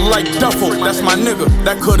date like Duffel. That's my nigga,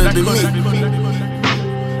 that could've been me.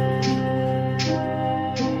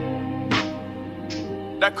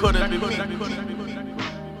 That could've been me.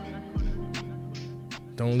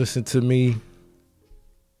 Don't listen to me.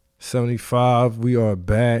 75, we are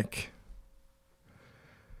back.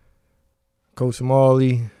 Coach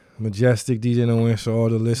Marley, Majestic, DJ No Answer, all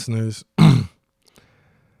the listeners.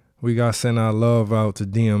 We gotta send our love out to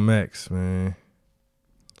DMX, man.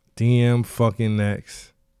 DM fucking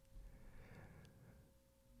X.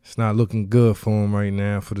 It's not looking good for him right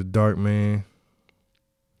now, for the Dark Man.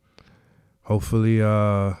 Hopefully,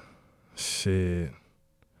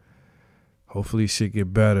 hopefully shit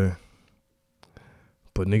get better.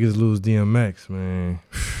 But niggas lose DMX, man.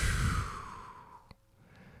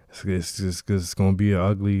 It's gonna be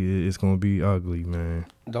ugly. It's gonna be ugly, man.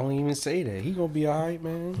 Don't even say that. He gonna be alright,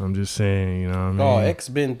 man. I'm just saying, you know what I mean? Oh, X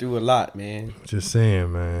been through a lot, man. Just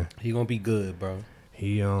saying, man. He gonna be good, bro.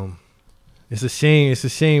 He it's a shame. It's a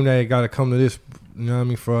shame that it gotta come to this. You know what I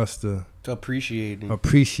mean? For us to appreciate him.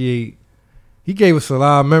 Appreciate. He gave us a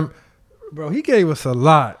lot. Bro, he gave us a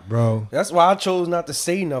lot, bro. That's why I chose not to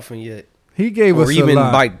say nothing yet. He gave us a lot. Or even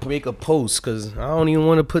like make a post, because I don't even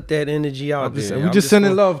want to put that energy out there. We just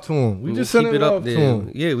sending love to him. We just sending love to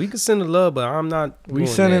him. Yeah, we can send the love, but I'm not. We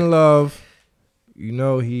sending love. You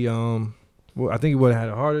know, he well, I think he would have had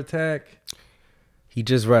a heart attack. He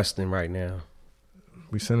just resting right now.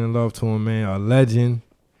 We sending love to him, man. A legend.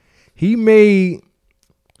 He made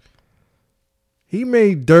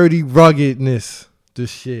dirty ruggedness the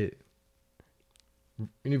shit.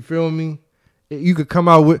 You feel me? You could come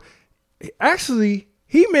out with. Actually,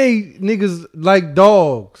 he made niggas like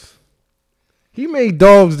dogs. He made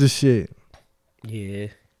dogs the shit. Yeah.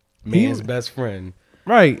 Man's best friend.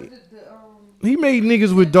 Right. He made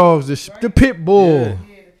niggas with dogs the pit bull.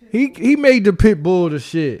 Yeah. He made the pit bull the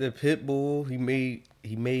shit. The pit bull. He made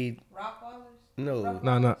Rottweilers?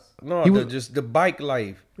 no. No. He was just the bike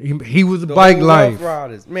life. he was the The bike old life. Rough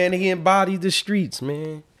Riders. Man, he embodied the streets,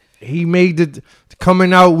 man. He made the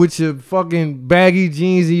coming out with your fucking baggy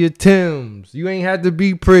jeans and your Timbs. You ain't had to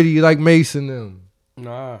be pretty like Mason them.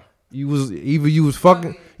 Nah. You was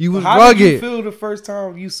fucking you was How rugged. did you feel the first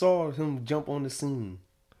time you saw him jump on the scene?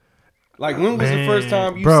 Like, when was the first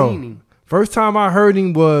time you seen him? First time I heard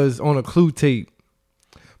him was on a Clue tape.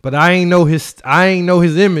 But I ain't know his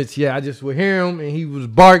image yet. I just would hear him and he was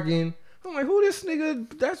barking. I'm like, who this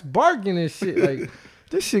nigga that's barking and shit? Like,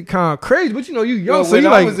 this shit kind of crazy. But you know, you young, so when you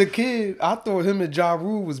I like. was a kid, I thought him and Ja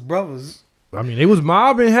Rule was brothers. I mean, they was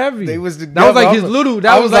mobbing heavy. They was that was like his little.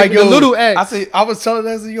 That was like the little ex. I was telling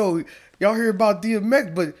us, yo, y'all hear about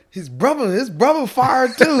DMX, but his brother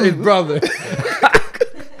fired too. His brother.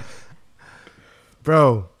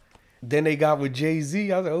 Bro. Then they got with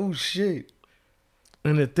Jay-Z. I was like, oh shit.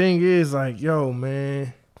 And the thing is, like, yo,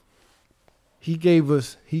 man, he gave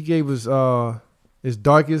us As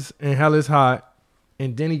Darkest and Hell is Hot.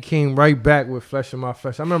 And then he came right back with Flesh of My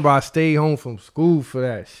Flesh. I remember I stayed home from school for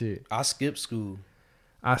that shit. I skipped school.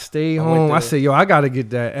 I stayed home. I said, yo, I gotta get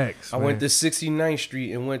that X. I went to 69th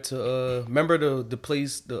Street and went to remember the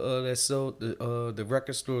place that sold the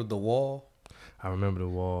record store, The Wall. I remember The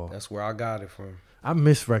Wall. That's where I got it from. I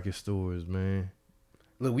miss record stores, man.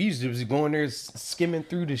 Look, we used to be going there skimming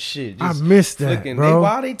through the shit. I miss that, flicking. bro.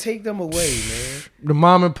 Why they take them away, man? The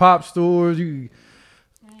mom and pop stores,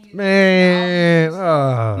 man.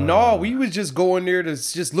 No, we was just going there to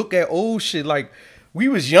just look at old shit. Like, we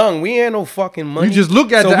was young. We ain't no fucking money. You just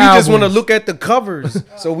look at so the we just want to albums. look at the covers.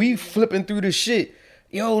 So we flipping through the shit.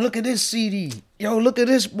 Yo, look at this CD. Yo, look at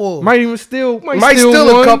this boy. Might steal steal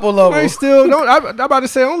one. a couple of Might them. steal. Don't. I'm about to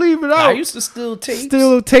say, don't leave it out. I used to steal tapes.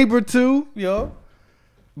 Steal a tape or two. Yo,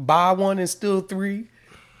 buy one and steal three.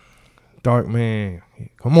 Dark Man,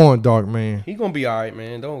 come on, Dark Man. He gonna be all right,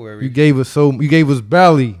 man. Don't worry. You gave us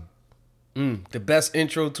Belly. The best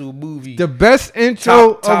intro to a movie. The best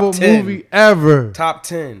intro Top of a 10. movie ever. Top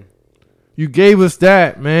 10. You gave us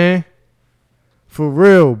that, man. For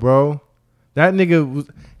real, bro. That nigga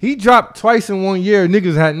he dropped twice in 1 year.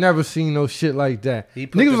 Niggas had never seen no shit like that. He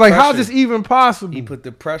put Niggas the was like, how's pressure. this even possible? He put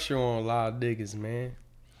the pressure on a lot of niggas, man.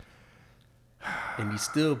 And he's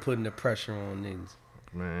still putting the pressure on niggas.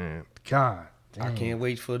 Man, God. I can't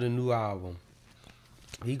wait for the new album.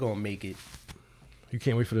 He gonna make it. You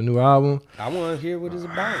can't wait for the new album? I want to hear what it's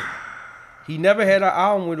about. He never had an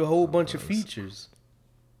album with a whole bunch of features.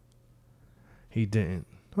 He didn't.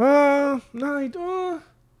 Well, no,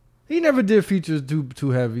 he never did features too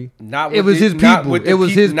heavy. Not It with was his not people. with the It was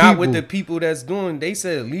peop- his Not with people. the people that's doing. They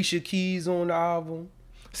said Alicia Keys on the album.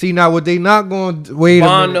 See, now what they not going to... Wait a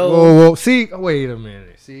minute. Bono. Whoa. See, wait a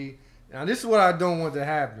minute. See, now this is what I don't want to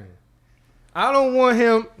happen. I don't want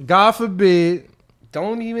him, God forbid...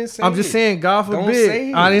 Don't even say I'm just it. saying, God Don't forbid.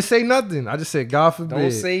 say it. I didn't say nothing. I just said, God forbid.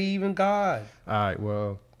 Don't say even God. All right,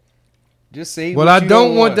 well... Just say What what I you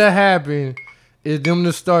don't want to happen is them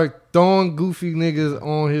to start throwing goofy niggas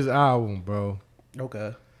on his album, bro.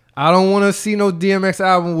 Okay. I don't want to see no DMX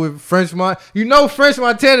album with French Montana. You know French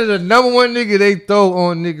Montana the number one nigga they throw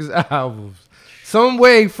on niggas' albums. Some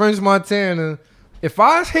way French Montana. If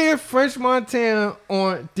I hear French Montana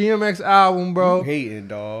on DMX album, bro, You hating,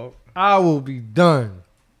 dog. I will be done.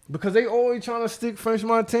 Because they always trying to stick French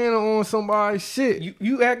Montana on somebody's shit.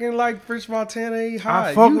 You acting like French Montana ain't hot.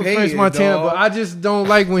 I fuck You with French hating, Montana, dog. but I just don't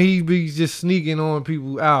like when he be just sneaking on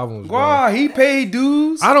people's albums, bro. Why? He paid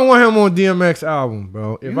dues. I don't want him on DMX album,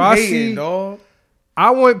 bro. If You I hating, see, dog.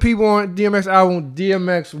 I want people on DMX album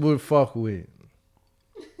DMX would fuck with.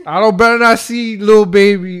 I don't better not see Lil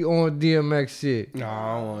Baby on DMX shit. No,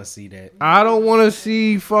 I don't want to see that. I don't want to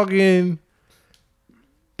see fucking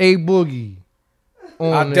A Boogie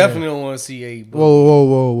on I there. definitely don't want to see A.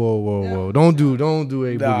 Whoa. Don't do A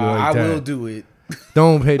Boogie Nah, like I that. will do it.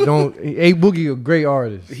 Don't A Boogie a great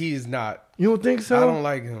artist. He is not. You don't think so? I don't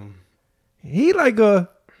like him. He like a.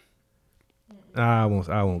 I won't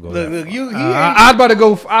go. Look, there. look, you. He I was about to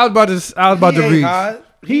go. I was about to ain't reach. hot.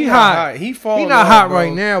 He not hot. He falling He not off, hot bro.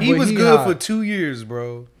 right now, He but was he good hot. for 2 years,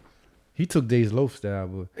 bro. He took Days Loaf style,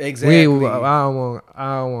 but Exactly. I don't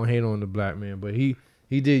want to hate on the black man, but he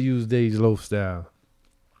did use Days Loaf style.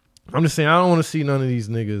 I'm just saying I don't want to see none of these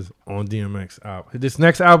niggas on DMX album. This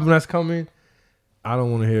next album that's coming, I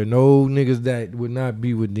don't want to hear no niggas that would not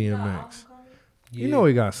be with DMX. You know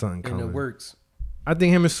he got something and coming. it works. I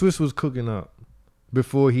think him and Swiss was cooking up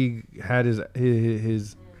before he had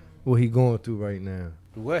his what he going through right now.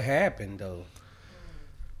 What happened though?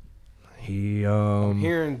 He I'm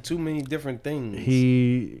hearing too many different things.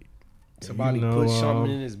 Somebody you know, put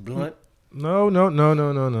something in his blunt.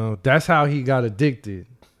 No. That's how he got addicted.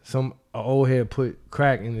 Some old head put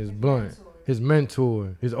crack in his blunt. His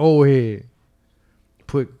mentor, his old head,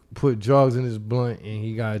 put drugs in his blunt, and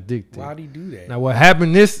he got addicted. Why'd he do that? Now, what happened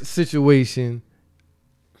in this situation?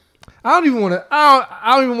 I don't even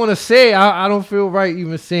want to say it. I don't feel right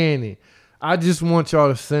even saying it. I just want y'all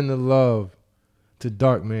to send the love to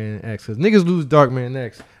Darkman X, because niggas lose Darkman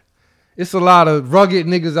X. It's a lot of rugged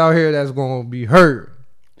niggas out here that's gonna be hurt.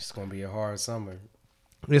 It's gonna be a hard summer.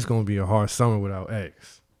 It's gonna be a hard summer without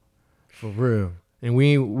X, for real. And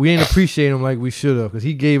we ain't appreciate him like we should have, because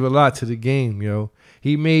he gave a lot to the game, yo.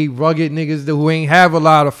 He made rugged niggas who ain't have a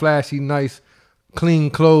lot of flashy, nice,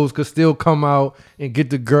 clean clothes could still come out and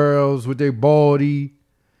get the girls with their baldy,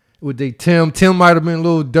 with their Tim. Tim might have been a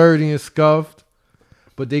little dirty and scuffed,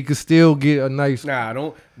 but they could still get a nice.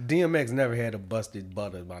 DMX never had a busted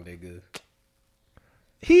butter, my nigga.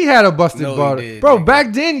 He had a busted butter. He did, bro, nigga.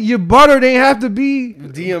 Back then, your butter didn't have to be.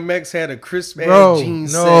 DMX had a crisp ass jean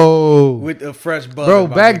set with a fresh butter. Bro,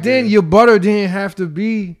 back then, your butter didn't have to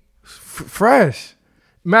be fresh.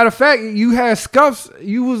 Matter of fact, you had scuffs.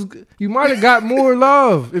 You might have got more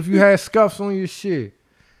love if you had scuffs on your shit.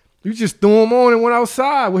 You just threw them on and went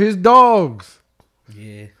outside with his dogs.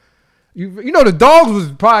 Yeah. You know the dogs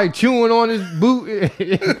was probably chewing on his boot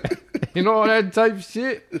and all that type of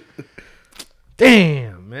shit.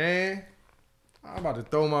 Damn, man. I'm about to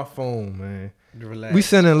throw my phone, man. Relax. We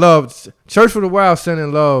sending love. Church for the Wild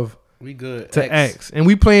sending love. We good to X. And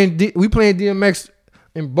we playing DMX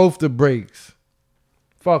in both the breaks.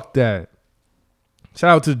 Fuck that. Shout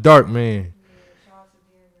out to Dark Man.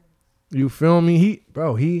 You feel me?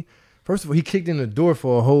 He first of all, he kicked in the door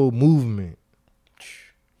for a whole movement.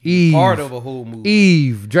 Eve, part of a whole movement.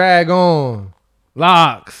 Eve, Drag On,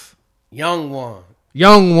 Locks, Young One.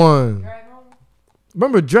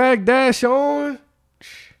 Remember Drag Dash On?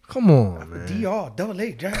 Come on, man. DR, double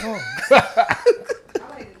A, Drag On.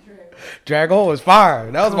 Drag On was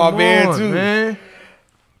fire. That was my man too. Man.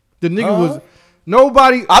 The nigga was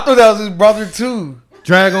nobody. I thought that was his brother too.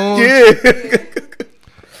 Drag On? Yeah.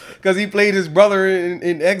 Because he played his brother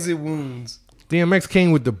in Exit Wounds. DMX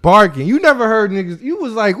came with the barking. You never heard niggas. You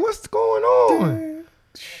was like, what's going on?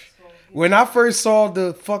 When I first saw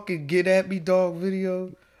the fucking Get At Me Dog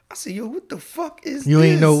video, I said, yo, what the fuck is you this?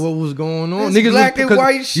 ain't know what was going on. This Niggas black was, and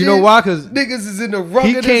white shit. You know why? Because niggas is in the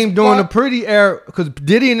rugged. He came during the pretty era because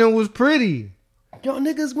Diddy and them was pretty. Y'all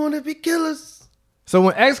niggas want to be killers. So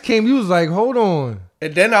when X came, you was like, hold on.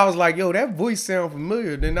 And then I was like, yo, that voice sound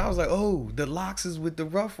familiar. Then I was like, oh, the Locks is with the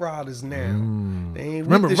Rough Riders now. They ain't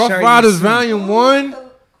Remember with the Rough Shiny Riders Suit. Volume 1?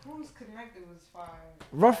 Who's Connected was fire.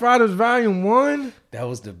 Rough Riders Volume 1? That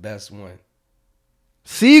was the best one.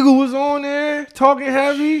 Siegel was on there, talking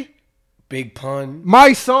heavy. Big Pun.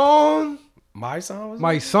 My Song was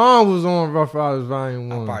on Rough Riders Volume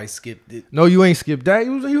 1. I probably skipped it. No, you ain't skipped that. He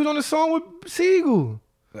was on the song with Siegel.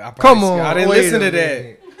 Come on. I didn't listen to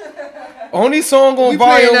that. Only song on We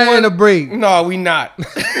Volume playing that 1. in a break. No, we not.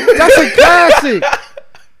 That's a classic.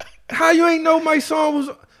 How you ain't know My Song was...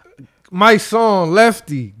 My Song,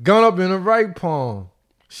 Lefty, gun up in the right palm.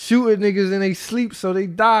 Shooting niggas and they sleep so they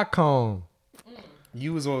die calm.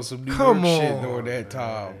 You was on some New Come York shit on, during that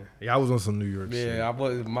time. Yeah, I was on some New York shit. Yeah, I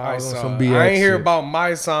was I My was on Son. some BX I ain't hear shit. about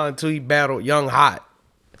My Son until he battled Young Hot.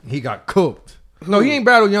 He got cooked. No, he ain't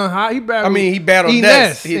battled Young Hot. He battled he battled Ines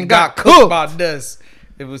Ness. He and got cooked by Ness.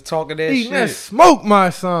 It was talking that Ines shit. smoked My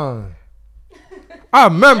Son. I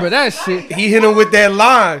remember that shit. He hit him with that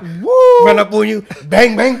line. Woo. Run up on you,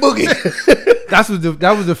 bang bang boogie.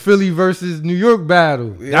 That was the Philly versus New York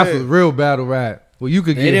battle. Yeah. That's a real battle rap. Well, you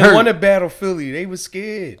could They get didn't hurt. want to battle Philly. They was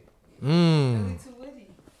scared. Too witty.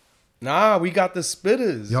 Nah, we got the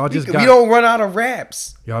spitters. Y'all We don't run out of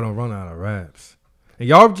raps. Y'all don't run out of raps. And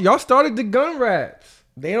y'all started the gun raps.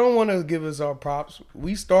 They don't want to give us our props.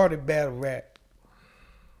 We started battle rap.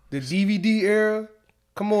 The DVD era.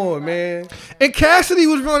 Come on, man. And Cassidy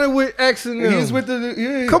was running with X and them. He was with the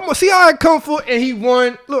yeah. Come on, see how I come for and he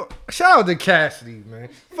won. Look, shout out to Cassidy, man.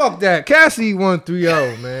 Fuck that. Cassidy won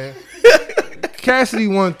 3-0, man. Cassidy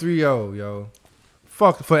won 3-0, yo.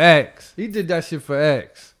 Fuck for X. He did that shit for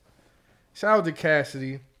X. Shout out to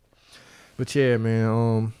Cassidy. But yeah,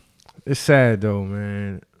 man, it's sad though,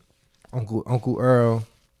 man. Uncle Earl,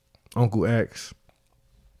 Uncle X.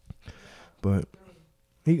 But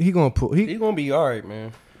he gonna put He gonna be all right,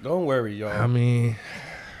 man. Don't worry, y'all. I mean,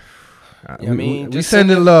 we just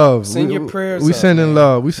sending love. Send your prayers. We up, sending man.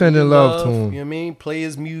 love. We sending love to You know him. what I mean? Play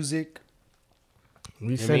his music. We You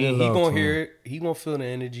know what I sending mean? He love gonna to hear him. it. He gonna feel the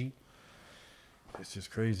energy. It's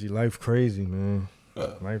just crazy. Life crazy, man.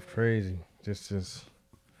 Life crazy. Just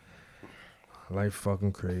life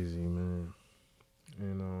fucking crazy, man.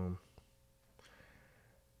 And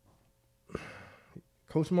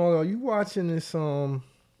Coach Marley, are you watching this? You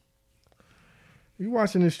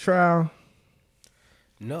watching this trial?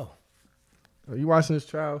 No. Are you watching this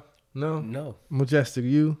trial? No. No. Majestic,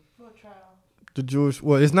 you? What trial? The George.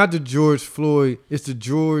 Well, it's not the George Floyd. It's the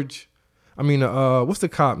George. I mean, what's the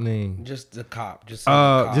cop name? Just the cop. Just say the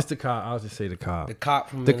cop. Just the cop. I'll just say the cop. The cop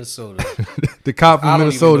from Minnesota. The cop I from don't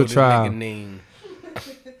Minnesota even know this trial. nigga name.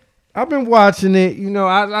 I've been watching it. You know,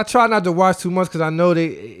 I try not to watch too much because I know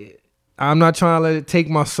I'm not trying to let it take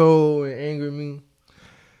my soul and anger me.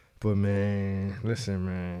 But man, listen,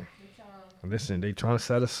 they trying to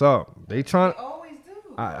set us up. They trying. Always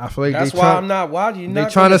do. I feel like That's they why trying. I'm not watching. They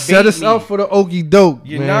trying to set us up for the okey doke.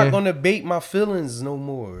 You're man. not gonna bait my feelings no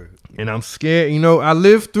more. And I'm scared. You know, I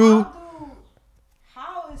lived through.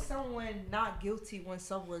 How is someone not guilty when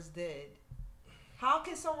someone's dead? How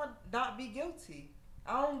can someone not be guilty?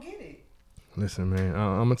 I don't get it. Listen, man,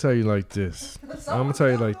 I'm gonna tell you like this. I'm gonna tell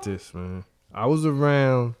you like this, man. I was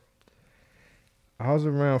around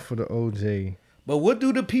for the OJ. But what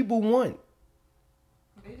do the people want?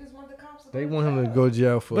 They just want the cops to They go want to him to jail. go to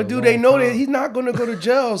jail for. But a do long they know time. that he's not gonna go to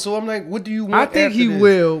jail? So I'm like, what do you want? I think after he this?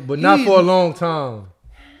 will, but not He- for a long time.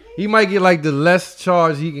 He might get like the less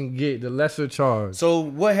charge he can get, the lesser charge. So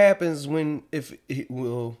what happens when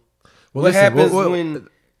what listen, happens what- when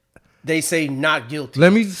they say not guilty?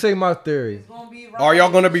 Let me say my theory. It's gonna be Are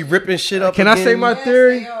y'all gonna be ripping shit up? Can I say again? my Yes,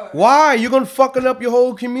 theory? they are. Why? You're gonna fucking up your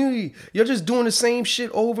whole community. You're just doing the same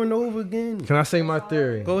shit over and over again. Can I say my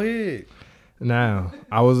theory? Go ahead. Now,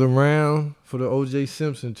 I was around for the OJ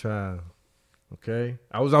Simpson trial. Okay?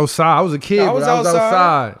 I was outside. I was a kid, I was but I was outside.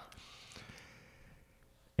 outside.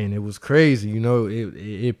 And it was crazy. You know,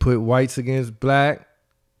 it put whites against black.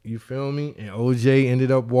 You feel me? And OJ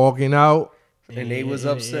ended up walking out. And they was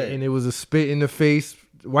upset. And it was a spit in the face.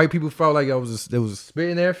 White people felt like there was a spit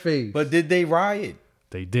in their face. But did they riot?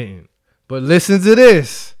 They didn't. But listen to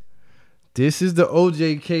this. This is the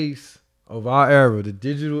OJ case of our era, the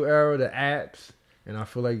digital era, the apps. And I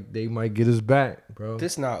feel like they might get us back, bro.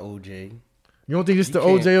 This not OJ. You don't think it's You the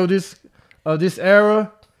can't- OJ of this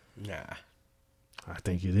era? Nah. I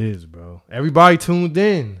think it is, bro. Everybody tuned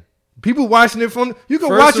in. People watching it from. You can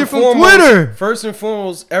First watch and it from foremost- Twitter. First and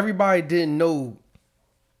foremost, everybody didn't know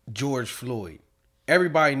George Floyd.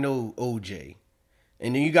 Everybody know OJ.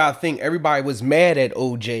 And then you gotta think everybody was mad at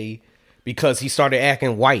OJ because he started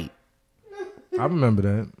acting white. I remember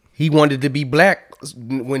that. He wanted to be black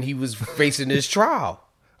when he was facing this trial.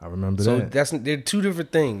 I remember So that. they're two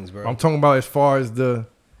different things, bro. I'm talking about as far as the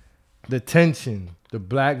tension, the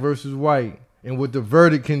black versus white, and what the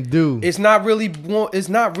verdict can do. It's not really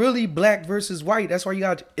black versus white. That's why you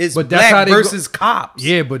got it's But that's how black they versus cops.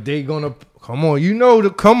 Yeah, but they gonna come on. You know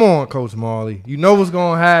come on, Coach Marley. You know what's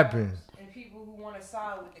gonna happen. And people who want to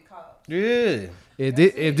side with the cops. Yeah.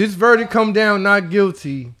 If this verdict come down not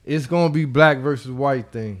guilty, it's gonna be black versus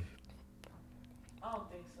white thing. I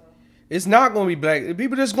don't think so. It's not gonna be black.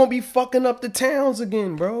 People just gonna be fucking up the towns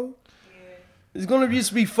again, bro. Yeah. It's gonna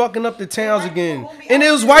just be fucking up the towns White again. people gonna be And out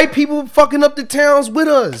it was there. white people fucking up the towns with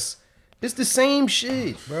us. It's the same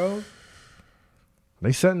shit, bro.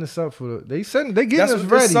 They setting us up for they getting That's us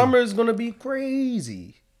what ready. this summer is gonna be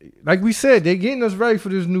crazy. Like we said, they getting us ready for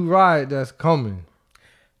this new riot that's coming.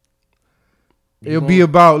 It'll be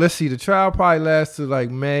about, let's see, the trial probably lasts to like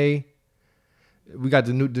May. We got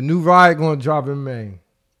the new riot gonna drop in May.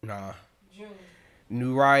 Nah. June.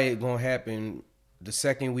 New riot gonna happen the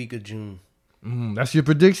second week of June. That's your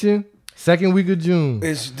prediction? Second week of June.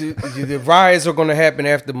 It's the riots are gonna happen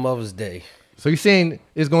after Mother's Day. So you're saying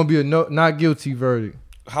it's gonna be a not guilty verdict?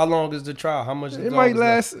 How long is the trial? How much? It might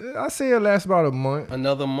last. I say it lasts about a month.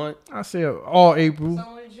 Another month. I say all April,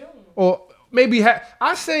 So in June. or maybe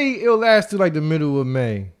I say it'll last to like the middle of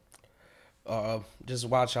May. Just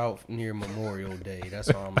watch out near Memorial Day. That's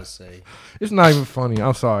all I'm gonna say. It's not even funny.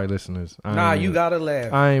 I'm sorry, listeners. Nah, you gotta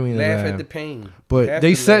laugh. I ain't mean to laugh laugh. at the pain. You But have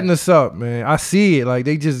they to setting laugh. us up, man. I see it. Like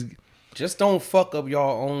they Just don't fuck up your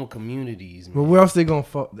own communities, But man. where else they gonna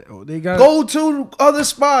fuck? They got Go to other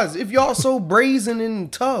spots. If y'all so brazen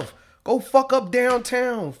and tough, go fuck up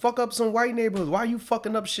downtown. Fuck up some white neighborhoods. Why you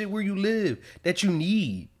fucking up shit where you live that you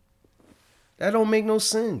need? That don't make no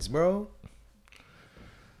sense, bro.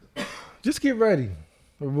 Just get ready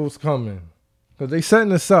for what's coming, cause they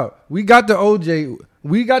setting us up. We got the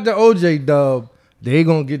OJ dub. They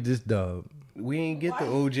gonna get this dub. We ain't get the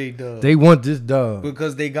OJ dub They want this dub.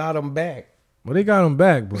 because they got him back. Well, they got him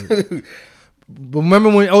back, but But remember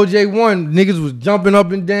when OJ won, niggas was jumping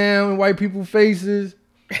up and down in white people's faces,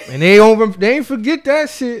 and they ain't forget that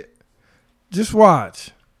shit. Just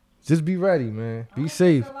watch. Just be ready, man. Be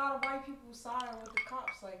safe. A lot of white people side with the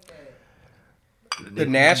cops like that. The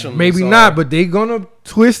national. Maybe not, but they gonna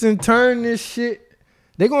twist and turn this shit.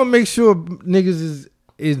 They gonna make sure niggas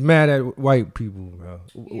is mad at white people, bro.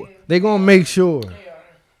 Yeah. They gonna make sure. They are.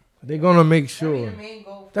 They gonna make That'd sure. be the main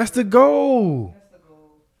goal for That's them. the goal. That's the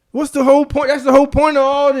goal. What's the whole point? That's the whole point of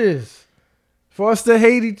all this. For us to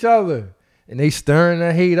hate each other. And they stirring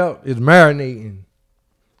that hate up. It's marinating.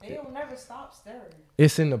 They will never stop stirring.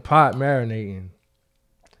 It's in the pot marinating.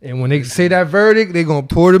 And when they say that verdict, they gonna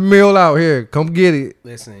pour the meal out here. Come get it.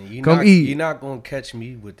 Listen, Come eat. You're not gonna catch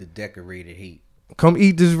me with the decorated hate. Come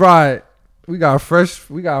eat this ride. We got a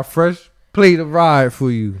fresh plate of ride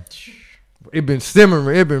for you. It been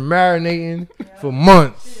simmering. It been marinating for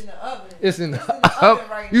months. It's in the oven. It's in the the oven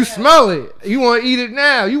right You now. smell it. You want to eat it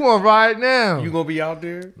now. You want to ride now. You gonna be out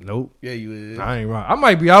there? Nope. Yeah, you is. I ain't right. I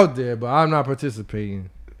might be out there, but I'm not participating.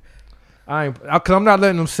 Cause I'm not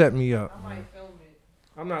letting them set me up. I might film it.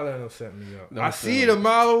 I'm not letting them set me up. Don't I see it film a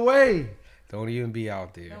mile away. Don't even be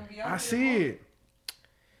out there. Don't be out I there see long. it.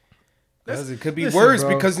 Because it could be Listen, worse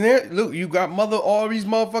bro. because look, you got all these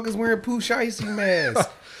motherfuckers wearing Pooh Shiesty masks.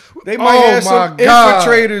 They might Oh have some my God.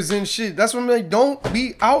 infiltrators and shit. That's what I'm like. Don't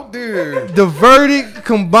be out there. The verdict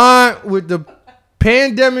combined with the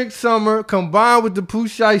pandemic summer, combined with the Pooh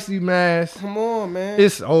Shiesty mask, Come on, man.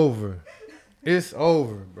 it's over. It's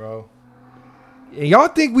over, bro. And y'all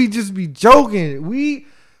think we just be joking.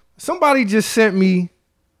 Somebody sent me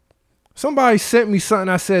something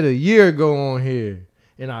I said a year ago on here,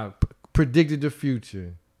 and I predicted the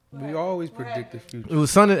future. We always predict the future. It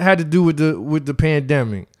was something that had to do with the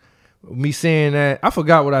pandemic. Me saying that, I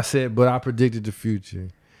forgot what I said, but I predicted the future.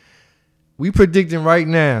 We predicting right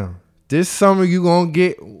now. This summer you gonna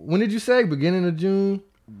get. When did you say? Beginning of June.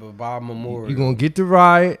 But by Memorial, You gonna get the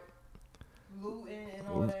riot. Looting and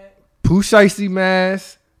all that. Pooh Shiesty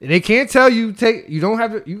mask. And they can't tell you you don't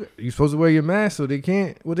have to. You supposed to wear your mask, so they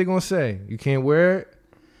can't. What they gonna say? You can't wear it.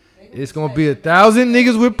 It's gonna be 1,000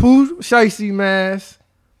 niggas with Pooh Shiesty masks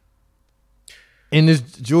in this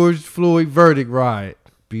George Floyd verdict riot.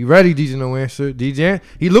 Be ready, DJ No Answer. DJ,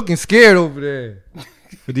 he looking scared over there.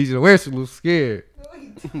 DJ No Answer looks scared.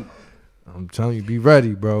 I'm telling you, be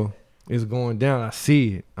ready, bro. It's going down. I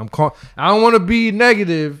see it. I don't want to be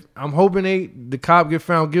negative. I'm hoping the cop get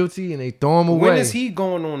found guilty and they throw him away. when is he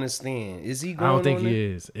going on the stand? Is he I going? don't think on he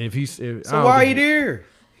it? is. If he's So why he there?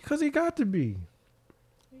 Because he got to be.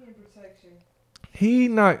 He in protection. He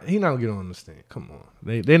not gonna get on the stand. Come on,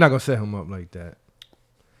 they not gonna set him up like that.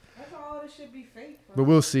 That's why all this should be fake, bro. But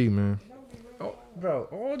we'll see, man. Don't be real. Bro,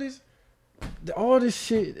 all this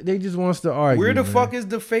shit, they just want us to argue. Where the man. fuck is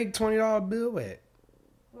the fake $20 bill at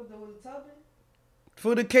What the Tubman?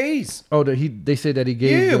 for the case? Oh, they said that he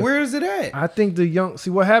gave. Yeah, where is it at? I think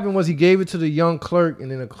what happened was he gave it to the young clerk, and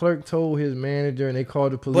then the clerk told his manager, and they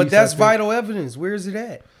called the police. But that's I think. vital evidence. Where is it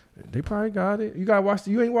at? They probably got it. You gotta watch.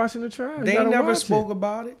 You ain't watching the trial. They You gotta never watch spoke it.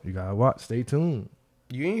 about it. You gotta watch. Stay tuned.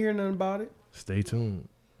 You ain't hear nothing about it. Stay tuned.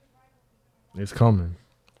 It's coming.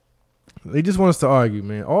 They just want us to argue,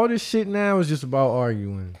 man. All this shit now is just about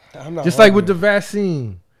arguing. I'm not Just like with the arguing.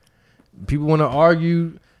 vaccine. People want to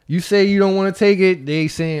argue. You say you don't want to take it. They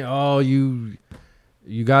saying, oh, you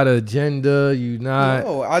got an agenda. You not.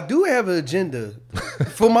 No, I do have an agenda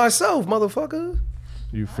for myself, motherfucker.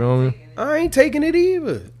 You feel me? I ain't taking it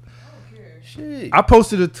either. Shit. I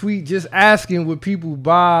posted a tweet just asking would people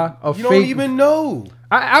buy a You fake. don't even know.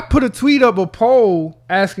 I put a tweet up, a poll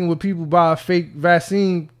asking would people buy a fake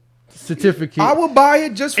vaccine certificate. I would buy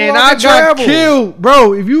it just for and I I can got travel. killed,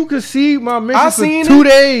 bro. If you could see my mention for seen 2 it.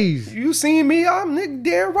 days, You seen me? I'm nigga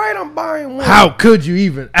damn right. I'm buying one. how could you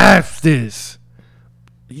even ask this?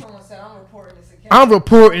 Someone said I'm reporting this account. I'm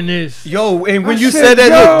reporting this. Yo, and when I you said, said that,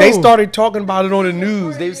 yo. look, they started talking about it on the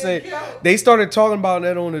news. They started talking about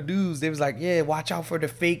that on the news. They was like, yeah, watch out for the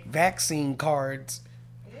fake vaccine cards.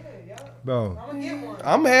 Yeah, yeah. Bro, I'm gonna get one.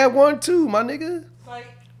 I'm had one too, my nigga. It's like,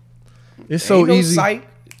 it's so Ain't no easy. sight.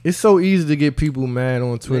 It's so easy to get people mad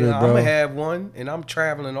on Twitter, Nigga, I'm bro. gonna have one, and I'm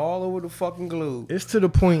traveling all over the fucking globe. It's to the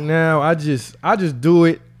point now. I just do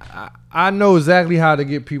it. I know exactly how to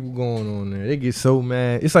get people going on there. They get so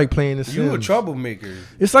mad. It's like playing the Sims. You a troublemaker.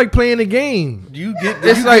 It's like playing a game. You get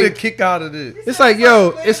It's you like- get a kick out of this. It's like,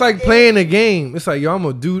 yo, it's like playing a game. It's like, yo, I'm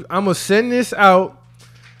gonna send this out.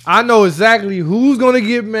 I know exactly who's gonna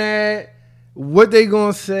get mad, what they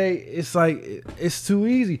gonna say. It's like, it's too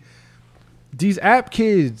easy. These app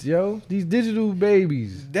kids, yo, these digital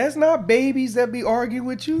babies. That's not babies that be arguing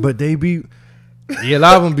with you. But they be, Yeah, a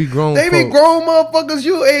lot of them be grown. They be folk. grown motherfuckers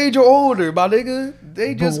your age or older, my nigga.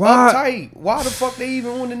 They just why- uptight. Why the fuck they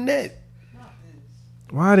even on the net?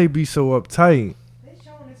 Why they be so uptight? They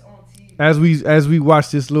showing this on TV. As we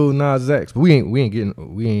watch this little Nas X, but we ain't getting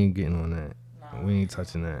on that. We ain't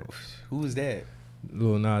touching that. Who is that?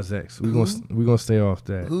 Little Nas X. We gonna stay off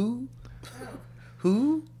that. Who?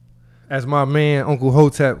 Who? As my man Uncle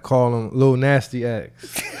Hotep call him, Lil Nasty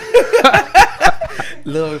X.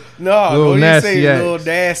 Lil Nasty say X. Lil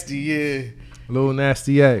Nasty, yeah. Lil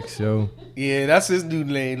Nasty X, yo. Yeah, that's his new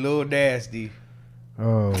name, Lil Nasty.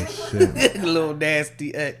 Oh shit. Lil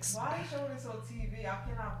Nasty X. Why they showing this on TV? I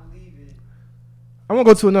cannot believe it. I'm gonna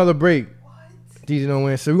go to another break. What? DJ No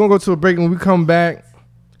Answer. We're gonna go to a break, and when we come back,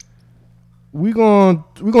 we're gonna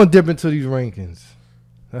dip into these rankings.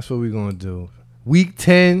 That's what we're gonna do. Week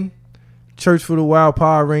 10, Church for the Wild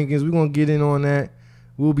Power Rankings. We're gonna get in on that.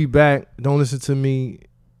 We'll be back. Don't Listen to Me,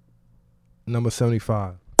 number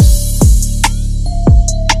 75.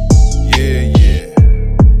 Yeah, yeah.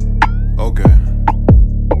 Okay.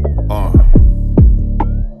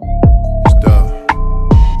 It's done.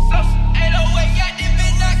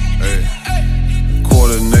 Hey.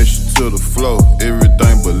 Coordination to the flow.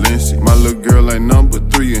 Everything Balenci. My little girl ain't number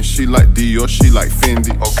 3 and she like Dior, she like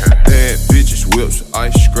Fendi. Okay. Bad bitches, whips,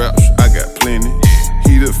 ice scraps. I got plenty.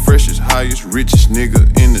 He the freshest, highest, richest nigga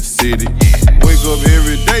in the city. Wake up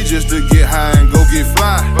every day just to get high and go get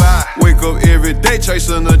fly. Wake up every day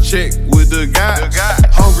chasing a check with the guys.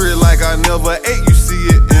 Hungry like I never ate, you see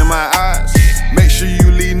it in my eyes. Make sure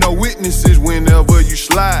you leave no witnesses whenever you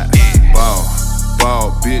slide.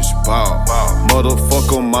 Ball, bitch, ball.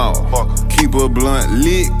 Motherfucker mouth. Keep a blunt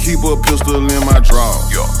lit, keep a pistol in my drawer.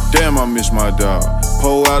 Damn, I miss my dog.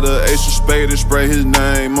 Pull out a ace of spade and spray his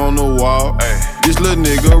name on the wall. This little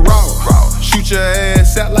nigga raw. Shoot your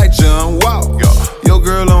ass out like John Wall. Your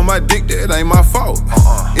girl on my dick, that ain't my fault.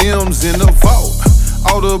 M's in the vault.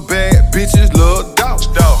 All the bad bitches love dogs.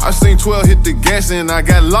 I seen 12 hit the gas and I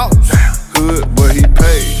got lost. Hood, but he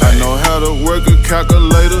paid. I know how to work a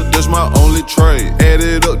calculator, that's my only trade. Add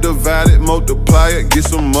it up, divide it, multiply it, get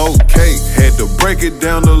some more cake. Had to break it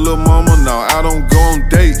down to lil' mama, now I don't go on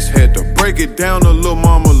dates. Had to break it down to lil'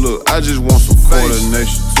 mama, look, I just want some face.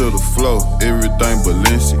 Coordination to the flow, everything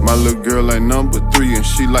Balenci. My little girl ain't number 3 and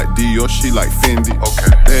she like Dior, she like Fendi. Okay.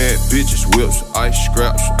 Bad bitches, whips, ice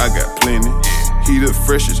scraps, I got plenty. He the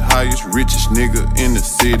freshest, highest, richest nigga in the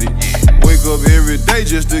city. Wake up every day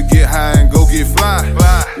just to get high and go get fly.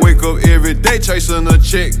 Wake up every day chasing a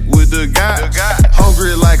check with the guys.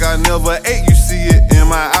 Hungry like I never ate, you see it in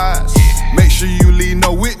my eyes. Make sure you leave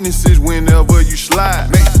no witnesses whenever you slide.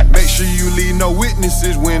 Make sure you leave no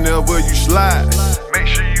witnesses whenever you slide. Make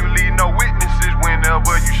sure you leave no witnesses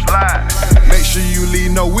whenever you slide. Make sure you leave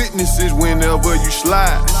no witnesses whenever you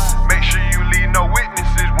slide. Make sure you leave no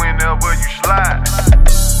witnesses whenever you slide.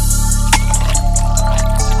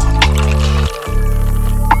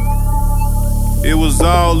 It was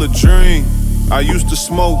all a dream. I used to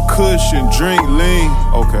smoke kush and drink lean.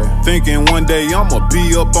 Okay. Thinking one day I'ma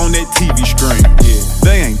be up on that TV screen. Yeah.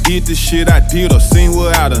 They ain't did the shit I did or seen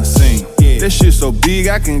what I done seen. Yeah. That shit so big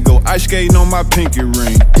I can go ice skating on my pinky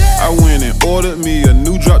ring. Yeah. I went and ordered me a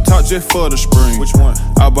new drop top just for the spring. Which one?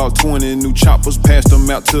 I bought 20 new choppers, passed them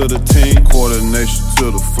out to the team. Coordination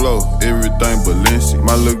to the flow, everything Balenci.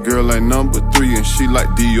 My little girl ain't number 3 and she like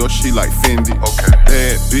Dior, she like Fendi. Okay.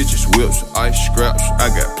 Bad bitches, whips, ice scraps, I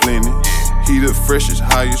got plenty. Yeah. He the freshest,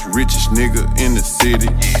 highest, richest nigga in the city.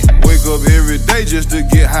 Wake up every day just to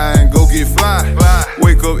get high and go get fly.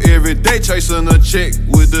 Wake up every day chasing a check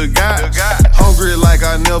with the guys. Hungry like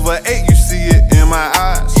I never ate, you see it in my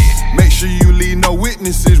eyes. Make sure you leave no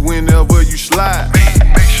witnesses whenever you slide.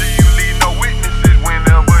 Make sure you leave no witnesses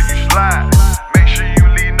whenever you slide. Make sure you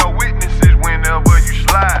leave no witnesses whenever you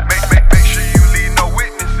slide. Make sure you leave no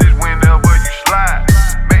witnesses whenever you slide.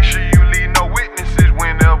 Make sure you leave no witnesses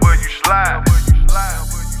whenever you slide.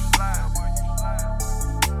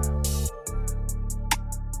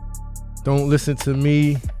 Don't Listen to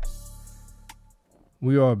Me.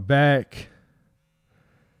 We are back.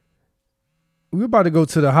 We're about to go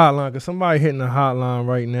to the hotline because somebody hitting the hotline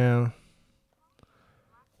right now.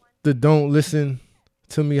 The Don't Listen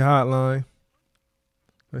to Me hotline.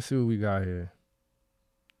 Let's see what we got here.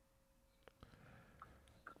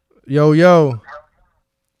 Yo. Yo.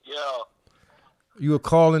 You are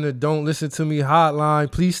calling the Don't Listen to Me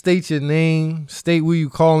hotline. Please state your name. State where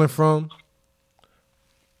you calling from.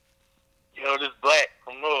 Yo, this Black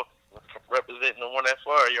from North, representing the one that's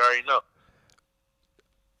far. You already know.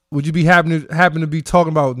 Would you be happen to be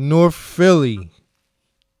talking about North Philly?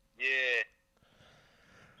 Yeah.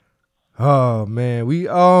 Oh man, we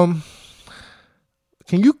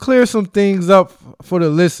can you clear some things up for the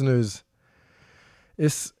listeners?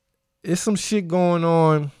 It's some shit going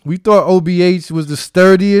on. We thought OBH was the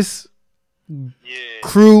sturdiest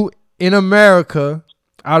crew in America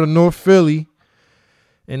out of North Philly,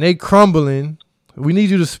 and they crumbling. We need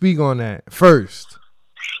you to speak on that first.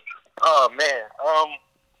 Oh man.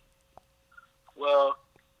 Well,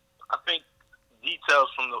 I think details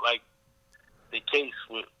from the case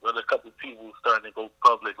with a couple of people starting to go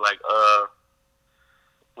public, like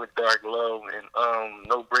with Dark Love and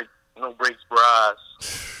No Breaks Bras,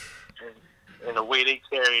 and the way they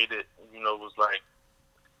carried it, was like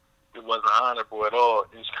it wasn't honorable at all.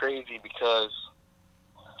 It's crazy because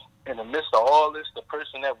in the midst of all this, the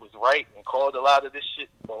person that was right and called a lot of this shit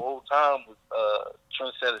the whole time was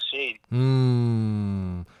Trendsetter Shady.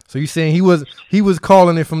 So you saying he was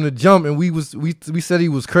calling it from the jump, and we said he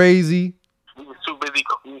was crazy. He was too busy.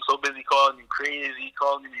 He was so busy calling him crazy,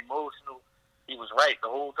 calling him emotional. He was right the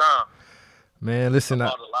whole time. Man, listen,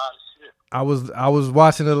 about a lot of shit. I was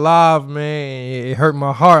watching it live, man. It hurt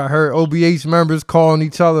my heart. I heard OBH members calling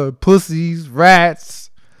each other pussies, rats.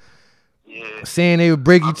 Yeah. Saying they would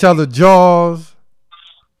break each other's jaws.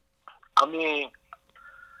 I mean,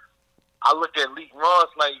 I look at Leak Ross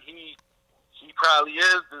like he probably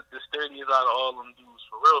is the sturdiest out of all them dudes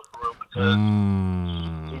for real, because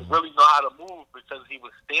he really know how to move because he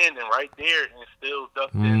was standing right there and still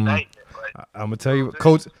ducked the indictment. Like, I'm gonna tell you,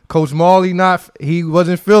 Coach Marley, he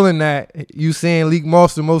wasn't feeling that. You saying Leak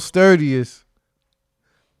Moss the most sturdiest?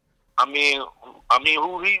 I mean,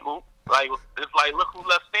 who? Like, it's like, look who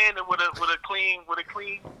left standing with a clean,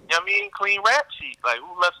 clean rap sheet. Like,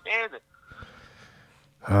 who left standing?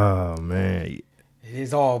 Oh man,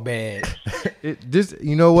 it's all bad.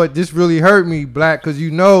 You know what? This really hurt me, Black, because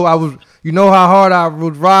you know how hard I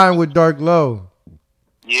was riding with Dark Low.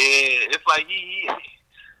 Yeah, it's like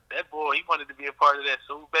that boy, he wanted to be a part of that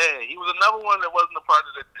so bad. He was another one that wasn't a part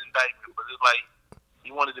of the indictment, but it's like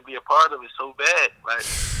he wanted to be a part of it so bad. Like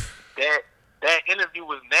that interview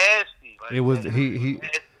was nasty. Like, it was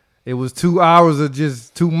It was 2 hours of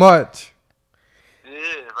just too much. Yeah,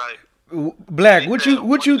 like. Black, what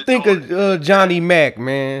you think of Johnny Mac,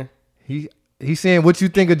 man? He saying what you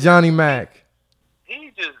think of Johnny Mac?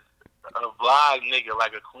 He just a vlog nigga,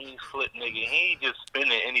 like a Queens flip nigga. He ain't just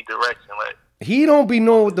spinning any direction. Like he don't be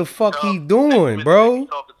knowing what the fuck he doing, bro.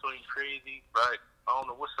 Talking to him crazy, right? I don't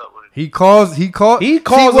know what's up with it. He caused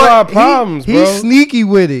a lot of problems, bro. He's sneaky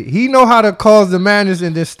with it. He know how to cause the madness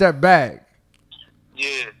and then step back.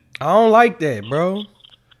 Yeah. I don't like that, bro.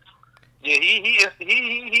 Yeah, he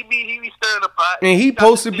be stirring the pot. And he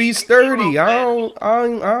supposed to be sturdy.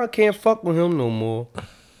 I can't fuck with him no more.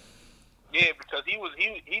 Yeah, because he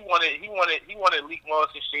wanted Leak Moss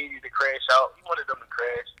and Shady to crash out. He wanted them to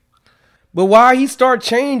crash. But why he start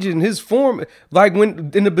changing his form? Like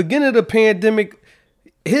when in the beginning of the pandemic,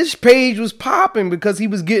 his page was popping because he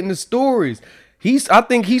was getting the stories. I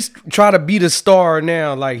think he's trying to be the star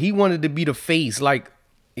now. Like he wanted to be the face. Like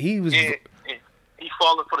he was. Yeah. He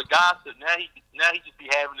falling for the gossip. Now he just be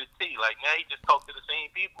having the tea. Like now he just talk to the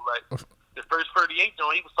same people. Like the first 38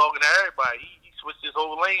 joint, he was talking to everybody. He switched his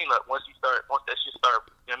whole lane up once that shit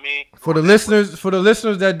started. You know what I mean? For the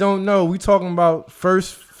listeners that don't know, we talking about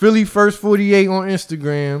Philly First 48 on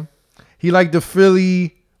Instagram. He like the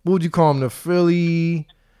Philly. What would you call him? The Philly.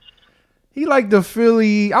 He like the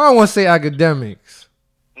Philly. I don't want to say academics.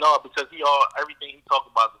 No, because everything he talk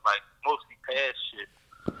about is like mostly past shit.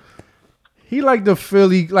 He like the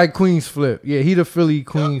Philly, like Queens Flip. Yeah, he the Philly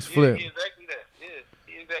Queens Flip. He exactly that. Yeah,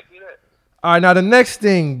 he exactly that. All right, now the next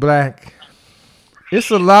thing, Black. It's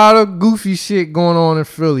a lot of goofy shit going on in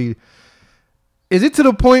Philly. Is it to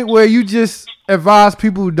the point where you just advise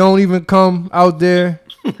people who don't even come out there?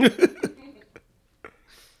 Yeah,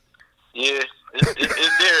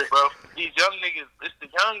 it's there, bro. These young niggas, it's the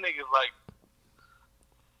young niggas, like,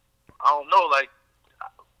 I don't know, like,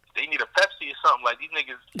 they need a Pepsi or something. Like, these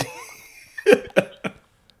niggas...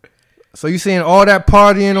 So you saying all that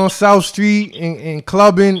partying on South Street and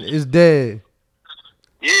clubbing is dead?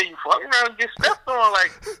 Yeah, you fucking around and get stepped on,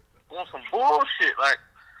 like, on some bullshit. Like,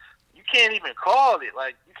 you can't even call it.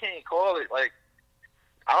 Like, you can't call it. Like,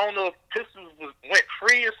 I don't know if pistols went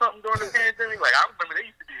free or something during the pandemic. Like, I remember they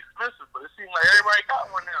used to be expensive, but it seems like everybody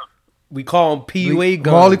got one now. We call them PUA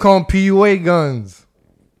guns. Molly call them PUA guns.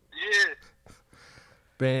 Yeah.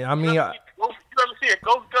 Man, I mean... You ever see a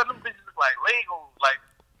ghost gun? Them bitches look like Legos. Like,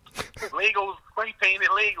 Legos, spray painted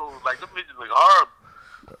Legos. Like, them bitches look horrible.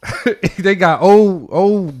 They got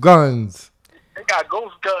old guns. They got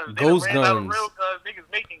ghost guns. Ghost they ran out of guns. real guns. Niggas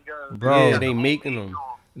making guns. Bro, yeah, they making them.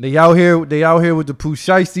 They out here with the Pooh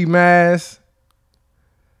Shiesty mask.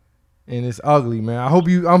 and it's ugly, man.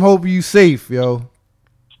 I'm hoping you safe, yo.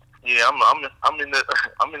 Yeah, I'm in the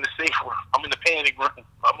safe room. I'm in the panic room.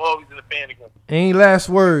 I'm always in the panic room. Any last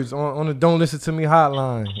words on the Don't Listen to Me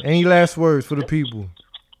hotline? Any last words for the people?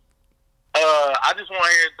 I just want to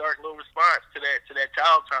hear a dark little response to that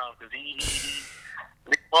child time, because he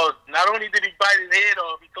well, not only did he bite his head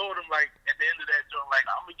off, he told him, like, at the end of that joke, like,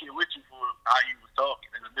 I'm gonna get with you for how you was talking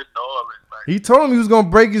in the midst of all this. Like, He told him he was gonna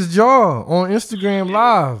break his jaw on Instagram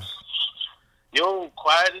Live. yo,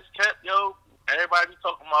 quiet as kept, yo. Everybody be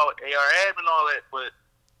talking about AR-Ab and all that, but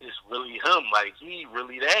it's really him. Like, he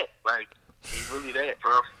really that. Like, he really that,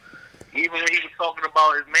 bro. Even when he was talking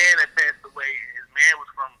about his man that passed away, and his man was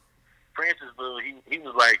from Francisville, he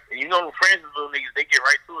was like, and you know the Francisville niggas, they get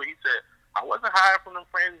right to it. He said, I wasn't hired from them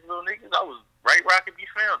Francisville niggas. I was right where I could be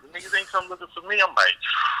found. The niggas ain't come looking for me. I'm like,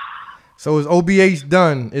 So is OBH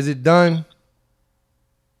done? Is it done?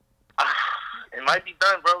 it might be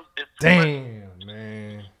done, bro. It's too Damn,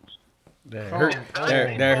 man.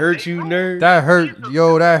 That hurt you, nerd. That hurt,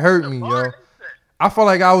 yo. That hurt me, yo. I felt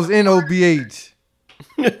like I was in OBH.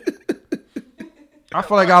 I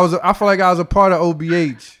feel like I was a part of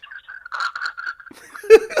OBH.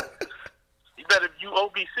 You better, you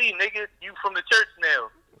OBC, nigga. You from the church now.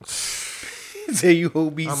 Say you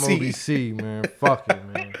OBC. I'm OBC, man. Fuck it,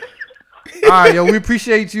 man. All right, yo. We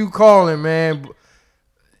appreciate you calling, man.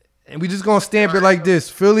 And we just gonna stamp it like this.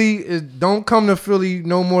 Philly, don't come to Philly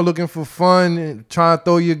no more looking for fun and trying to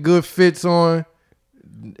throw your good fits on.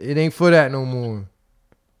 It ain't for that no more.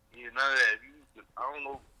 Yeah, none of that. I don't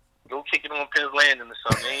know. Go kick it on Penn's Landing or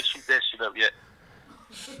something. They ain't shoot that shit up yet.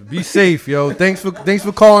 Be safe, yo. Thanks for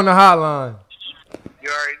calling the hotline. You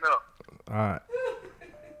already know. All right.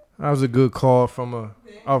 That was a good call from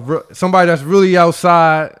somebody that's really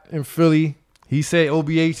outside in Philly. He said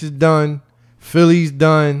OBH is done. Philly's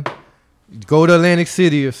done. Go to Atlantic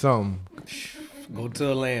City or something. Go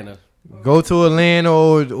to Atlanta. Go to Atlanta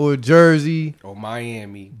or Jersey. Or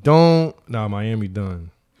Miami. Miami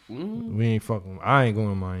done. We ain't fucking. I ain't going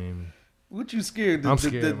to Miami. What you scared? I'm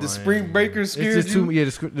scared. The Spring Breakers scared it's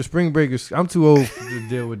just you? the Spring Breakers. I'm too old to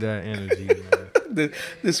deal with that energy, man.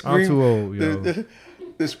 the spring, I'm too old, yo.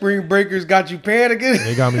 The Spring Breakers got you panicking?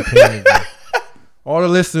 They got me panicking. All the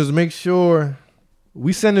listeners, make sure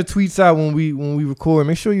we send the tweets out when we record.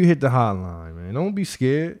 Make sure you hit the hotline, man. Don't be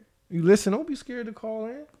scared. You listen. Don't be scared to call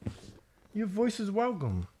in. Your voice is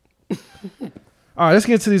welcome. All right, let's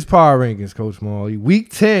get to these power rankings, Coach Marley. Week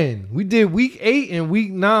 10. We did week 8 and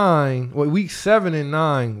week 9. Well, week 7 and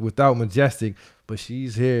 9 without Majestic, but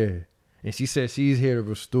she's here. And she said she's here to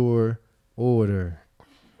restore order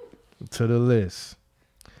to the list.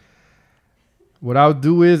 What I'll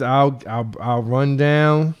do is I'll run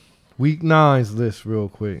down week 9's list real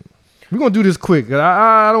quick. We're gonna do this quick.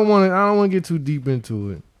 I don't want to get too deep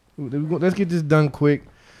into it. Let's get this done quick.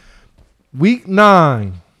 Week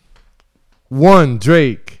 9. 1,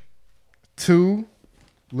 Drake. 2,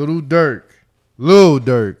 Lil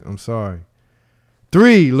Durk. I'm sorry.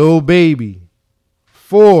 3, Lil Baby.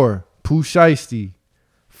 4, Pooh Shiesty.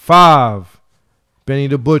 5, Benny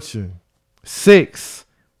the Butcher. 6,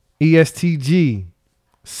 ESTG.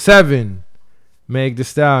 7, Meg Thee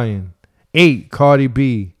Stallion. 8, Cardi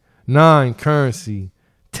B. 9, Currency.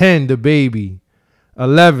 10, The Baby.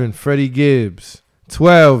 11, Freddie Gibbs.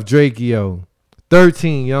 12, Drakeo.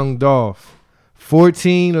 13, Young Dolph.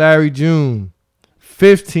 14, Larry June.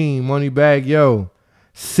 15, Moneybagg Yo.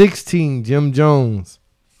 16, Jim Jones.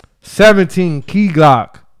 17, Key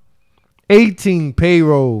Glock. 18,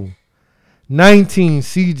 Payroll. 19,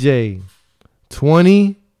 CJ.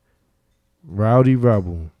 20, Rowdy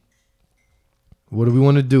Rebel. What do we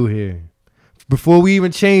want to do here? Before we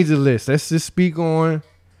even change the list, let's just speak on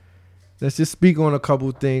a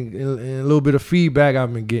couple things and a little bit of feedback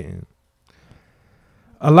I've been getting.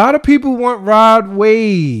 A lot of people want Rod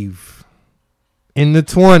Wave in the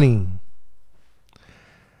 20.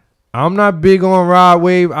 I'm not big on Rod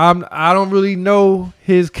Wave. I don't really know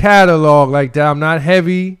his catalog like that. I'm not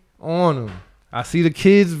heavy on him. I see the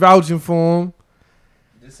kids vouching for him.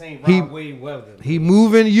 This ain't Rod Wave Weather. He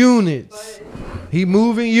moving units. He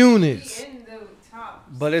moving units. He in the top.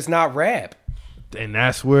 But it's not rap. And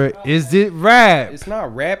that's where is it rap? It's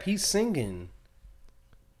not rap. He's singing.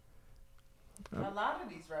 A lot of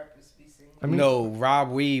these rappers be singing. I mean, No, Rod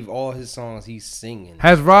Wave, all his songs, he's singing.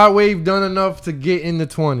 has Rod Wave done enough to get in the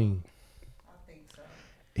 20? I think so.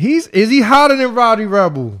 Is he hotter than Rowdy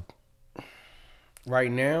Rebel? Right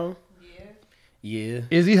now? Yeah. Yeah.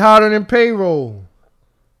 Is he hotter than Payroll?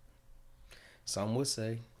 Some would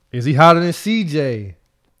say. Is he hotter than CJ?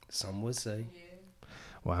 Some would say.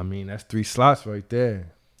 Well, I mean, that's 3 slots right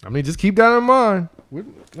there. I mean, just keep that in mind. Let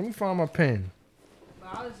me find my pen. But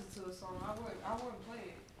I listen to a song. I wouldn't play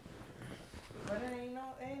it. But it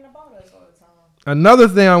ain't about us all the time. Another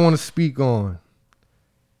thing I want to speak on.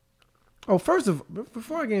 Oh, first of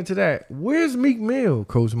before I get into that, where's Meek Mill,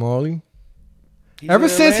 Coach Marley? Ever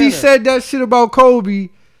since he said that shit about Kobe,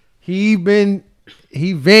 he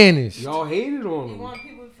vanished. Y'all hated on You him. want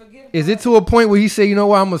people to forget. Is it to a point where he said, you know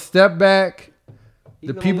what, I'm gonna step back?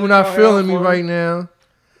 The gonna people let not y'all feeling have me fun? right now.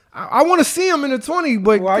 I want to see him in the 20,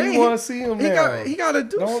 but Why dang, you want to see him he now? He got to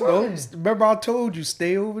do something. Don't. Remember, I told you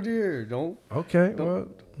stay over there. Don't Okay,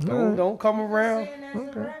 don't come around. Saying as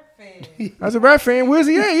a rap fan. As a rap fan, where's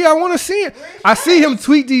he at? Yeah, I want to see him. I see him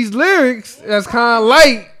tweet these lyrics. That's kind of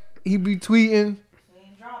light. He be tweeting. He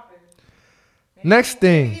ain't dropping. Next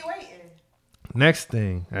thing. He waiting. Next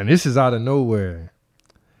thing, and this is out of nowhere.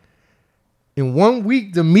 In 1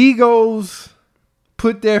 week, the Migos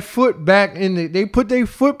put their foot back in they put their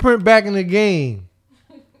footprint back in the game.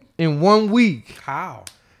 In 1 week. How?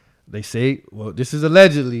 They say, well, this is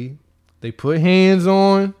allegedly. They put hands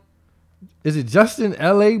on. Is it Justin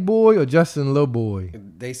L.A. Boy or Justin Lil Boy?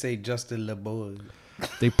 They say Justin LeBoy.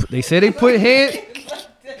 They say they put hands.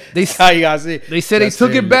 They How you gotta say? They said they Justin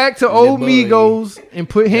took it back to old LeBoy. Migos and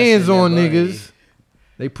put hands Justin on LeBoy. niggas.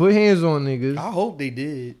 They put hands on niggas. I hope they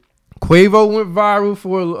did. Quavo went viral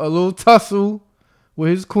for a little tussle with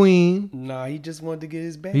his queen. Nah, he just wanted to get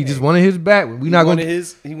his bag. He just wanted his back. We not gonna.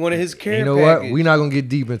 He wanted his care You know package. what? We not gonna get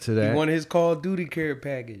deep into He that. wanted his Call of Duty care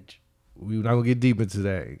package. We not gonna get deep into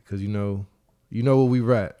that because you know what we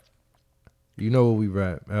rap. You know what we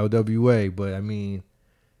rap, LWA. But I mean,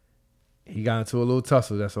 he got into a little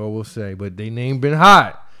tussle. That's all we'll say. But they name been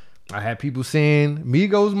hot. I had people saying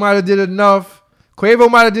Migos might have did enough.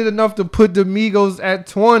 Quavo might have did enough to put the Migos at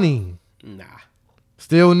 20. Nah,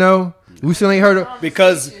 Still no. We still ain't heard a.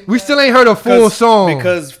 because We still ain't heard a full song.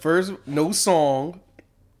 Because first, no song.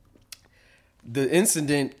 The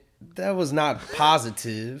incident that was not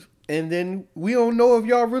positive, and then we don't know if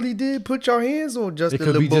y'all really did put your hands on it Justin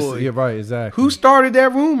could be just LeBoy. yeah, right, exactly. Who started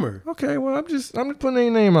that rumor? Okay, well I'm just putting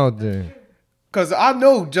their name out there. Because I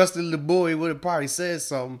know Justin LeBoy would have probably said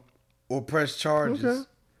something or pressed charges. Okay.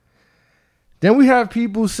 Then we have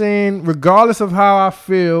people saying, regardless of how I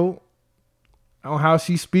feel on how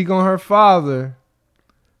she speak on her father,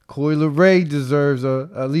 Coi Leray deserves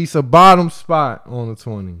at least a bottom spot on the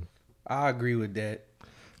 20. I agree with that.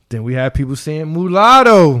 Then we have people saying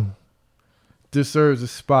Mulatto deserves a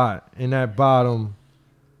spot in that bottom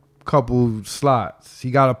couple slots.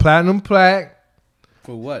 He got a platinum plaque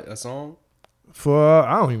For what? A song? for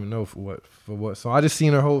I don't even know for what. So I just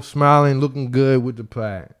seen her whole smiling, looking good with the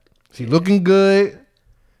plaque. She looking good.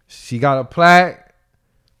 She got a plaque.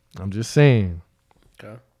 I'm just saying.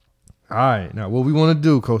 Okay. All right, now what we want to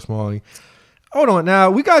do, Coach Marley? Hold on, now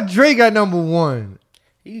we got Drake at number 1.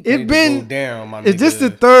 It been- go down, my Is this nigga. the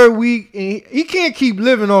third week? And he can't keep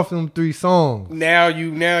living off them 3 songs. Now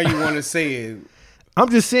you want to say it? I'm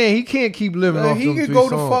just saying he can't keep living off He them 3 could go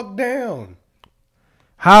songs. the fuck down.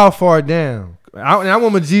 How far down? I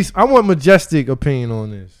want Majestic opinion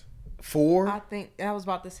on this. 4. I think I was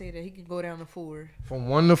about to say that he could go down to 4. From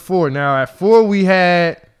 1 to 4. Now at 4 we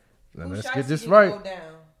had. Now let's Pusha get this T right. Go down.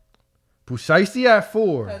 Pusha at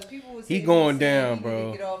 4. 'Cause people was He saying going he down, need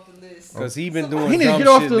bro. to get off the list. Cause he been Somebody- doing He need to dumb get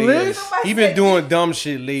off shit the lately. list? He been doing dumb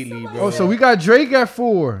shit lately, bro. Oh, so we got Drake at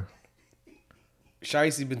 4.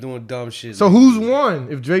 Shicey been doing dumb shit. So lately. who's 1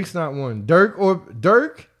 if Drake's not 1?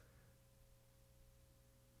 Dirk?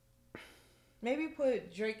 Maybe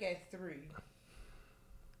put Drake at 3.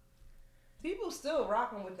 People still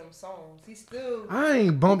rocking with them songs. He still. I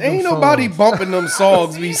ain't bumping. Ain't nobody bumping them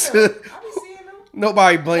songs, I be Bisa. seeing them.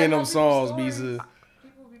 Nobody playing them Like on songs, people's Bisa. stories.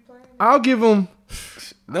 People be playing them. I'll give him.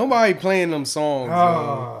 Nobody playing them songs. bro.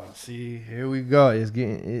 Oh, see, here we go. It's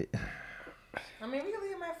getting it. I mean, we can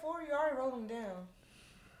leave him at 4. You already wrote him down.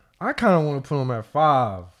 I kind of want to put him at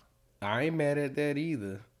 5. I ain't mad at that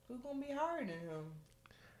either. Who's gonna be higher than him?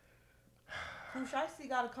 Shiesty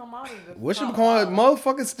gotta come out of the. What you top call it? five.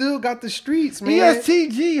 Motherfucker still got the streets, man.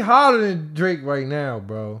 ESTG hotter than Drake right now,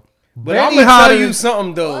 bro. But Benny I'm gonna hotter tell you than-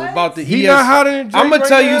 something though What? about the He ES. not hotter than Drake I'm gonna right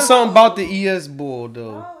tell now? you something about the ES Bull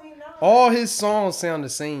though. No, he not. All his songs sound the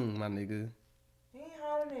same, my nigga. He ain't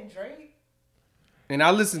hotter than Drake. And I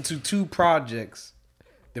listened to 2 projects.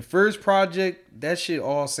 The first project, that shit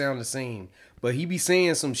all sound the same. But he be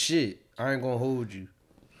saying some shit. I ain't gonna hold you.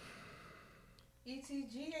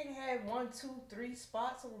 ETG ain't had 1, 2, 3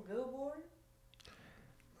 spots on Billboard.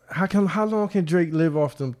 How long can Drake live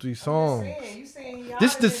off them 3 I'm songs? just saying, you saying he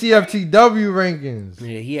This hotter the than Drake? CFTW rankings.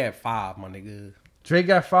 Yeah, he had 5, my nigga. Drake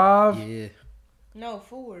got 5. Yeah. No,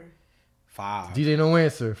 4. 5. DJ No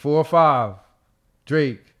Answer, 4 or 5.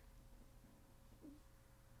 Drake.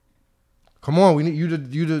 Come on, we need you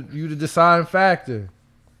the deciding factor.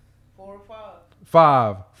 4 or 5.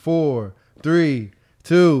 5, 4, 3,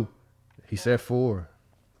 2. He said 4.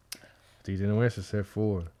 DJ No Answer said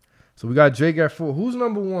 4. So we got Drake at 4. Who's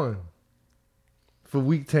number 1 for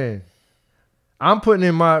week 10? I'm putting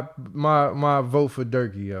in my vote for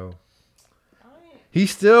Durkee, yo.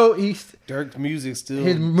 He's Dirk's music still.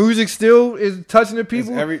 his music still is touching the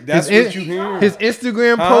people. That's his, what you hear. His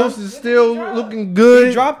Instagram post is When still did he drop? looking good.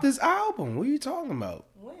 He dropped this album. What are you talking about?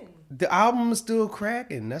 When? The album is still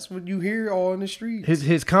cracking. That's what you hear all in the streets.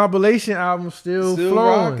 His compilation album still still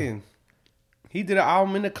flowing. rocking. He did an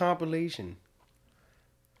album in the compilation.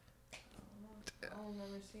 I don't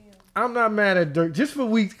remember seeing him. I'm not mad at Dirk. Just for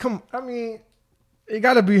weeks. I mean, it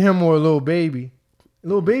got to be him or Lil Baby.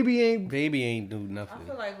 Lil Baby ain't. Baby ain't do I nothing.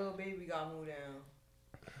 feel like Lil Baby got moved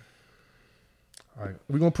down. All right,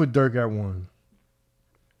 we're gonna put Dirk at 1.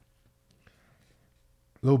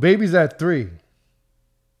 Lil Baby's at 3.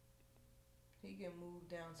 He get moved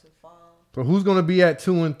down to 5. So who's gonna be at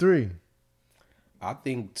 2 and 3? I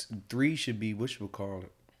think 3 should be whatchamacallit.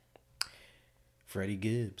 Freddie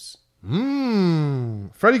Gibbs.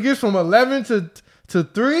 Freddie Gibbs from 11 to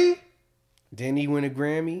 3. Then he win a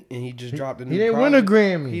Grammy and he just dropped a new He didn't win a project.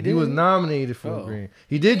 Grammy. He was didn't? nominated for a Oh. Grammy.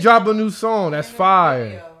 He did drop a new song. That's And the fire.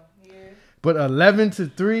 video, yeah. But 11 to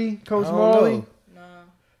 3, Coach I don't Marley. know. Nah.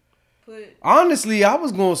 Put Honestly, I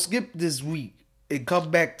was gonna skip this week and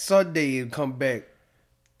come back Sunday and come back.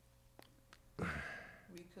 we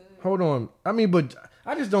could. Hold on. I mean, but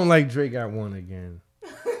I just don't like Drake at 1 again.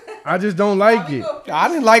 I just don't like it. I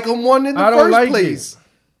didn't like him one in the I don't first like place.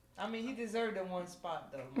 I mean, he deserved the 1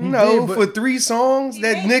 spot though. No, did, but- for 3 songs He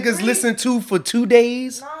that made niggas 3. listen to for 2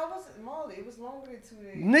 days. Nah, it wasn't Molly. It was longer than 2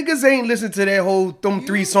 days. Niggas ain't listen to that whole them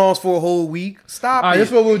 3 songs for a whole week. Stop All right, it. this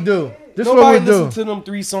is what we'll do. This is what Nobody we'll do. listen to them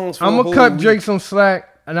 3 songs for I'm a gonna whole cut week. Drake some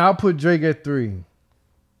slack, and I'll put Drake at 3.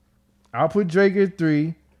 I'll put Drake at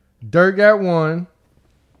 3. Dirk at 1.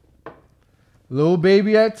 Lil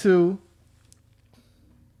Baby at 2.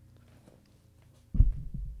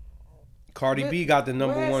 Cardi B got the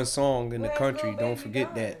number Where's- 1 song in the Where's country. Lil Don't Baby forget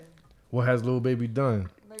done that. What has Lil Baby done?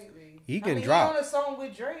 Lately. He can I mean, drop. He on a song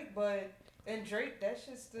with Drake, but and Drake, that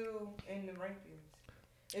shit's still in the rankings.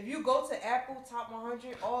 If you go to Apple Top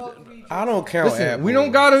 100, all 3 Drake I don't songs- count Listen, Apple. we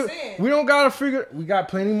don't gotta Saying. figure. We got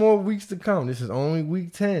plenty more weeks to come. This is only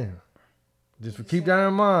week 10. Just keep that in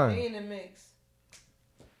They mind. in the mix.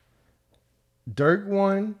 Dirk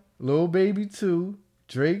 1, Lil Baby 2,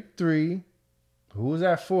 Drake 3. Who was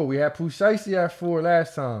at 4? We had Pooh Shiesty at 4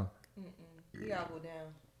 last time. He got go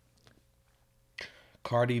down.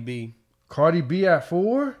 Cardi B. Cardi B at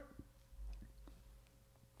 4.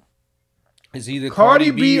 It's either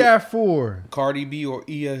Cardi B at 4. Cardi B or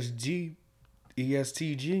ESTG.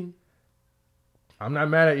 I'm not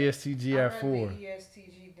mad at ESTG I'd at rather 4. be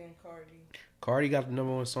ESTG than Cardi. Cardi got the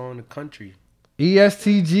number 1 song in the country.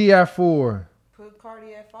 ESTG at 4. Put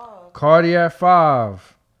Cardi at 5. Cardi at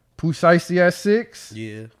 5. Pooh Shiesty at 6.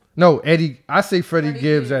 Yeah. No, Eddie. I say Freddie Freddie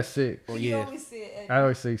Gibbs Gibbs. at 6. Oh You yeah. always said Eddie. I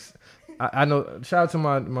always say. I know. Shout out to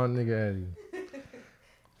my nigga Eddie.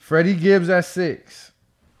 Freddie Gibbs at 6.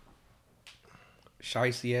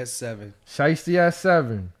 Shiesty at 7. Shiesty at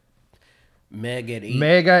 7. Meg at 8.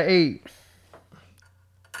 Meg at 8.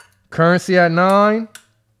 Currency at 9.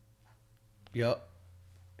 Yup.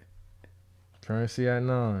 Currency at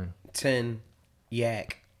 9. 10.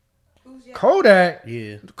 Yak. Who's your Kodak.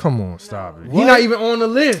 Yeah. Come on, stop it. He's What? not even on the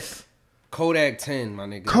list. Kodak 10, my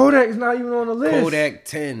nigga. Kodak is not even on the list. Kodak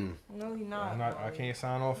 10. No, he not. I can't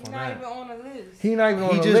sign off He's on not that. even on the list. He not even on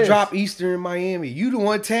He the just list. dropped Easter in Miami. You the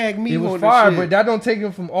one tagged me It on was the fire, shit. but that don't take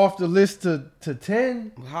him from off the list to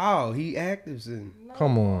 10. How? He active in. No,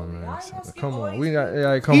 Come on, man. I ain't gonna skip Come all on. these We got. people.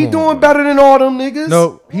 Yeah, come He on. doing man. better than all them niggas.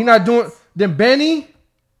 No, he not doing. Then Benny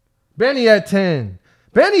at 10.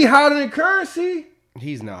 Benny hotter than Currency.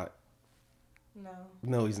 He's not. No.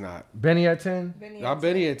 No, he's not. Benny at 10. Benny I at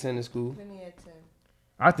bet 10. he at 10 in school. Benny at 10.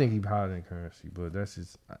 I think he hotter than Currency, but that's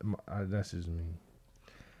just me.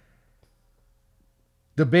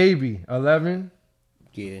 The Baby 11.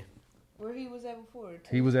 Yeah. Where he was at before? 10.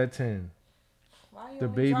 He was at 10. Why you The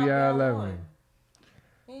only Baby drop at down 11. one?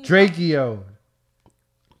 He ain't Drakeo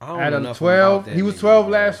I don't at know a nothing 12. about that He was nigga, 12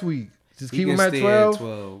 bro. last week. Just He keep can him at stay 12. At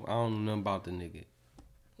 12. I don't know nothing about the nigga.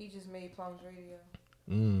 He just made Plums Radio.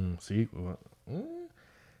 See,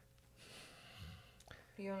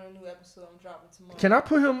 He on a new episode. I'm dropping tomorrow. can I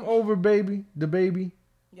put him over Baby? The Baby,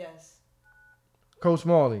 Yes. Coach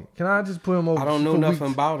Marley. Can I just put him over? I don't know for nothing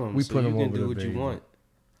weeks? about him. We so put you him can over do the what Baby. you want.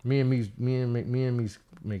 Me and me's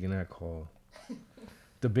making that call.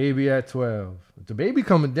 The Baby at 12. The Baby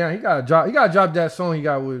coming down. He gotta drop that song he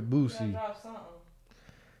got with Boosie.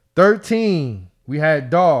 13. We had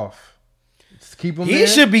Dolph. Just keep him. He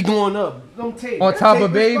should be going up. Don't take on top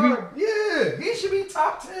of Baby. Yeah, he should be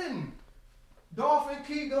top 10. Dolph and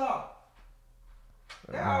Key Glock.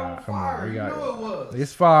 That album fire. You know it was.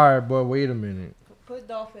 It's fire, but wait a minute. Put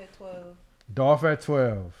Dolph at 12. Dolph at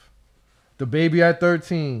 12. The Baby at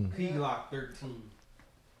 13. Key Glock 13.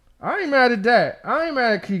 I ain't mad at that. I ain't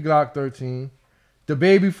mad at Key Glock 13. The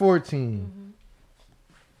Baby 14.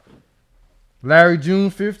 Larry June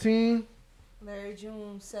 15. Larry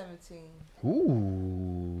June 17.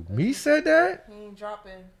 Ooh, me said that? He ain't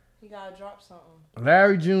dropping. He gotta drop something.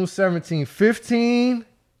 Larry June 17. 15.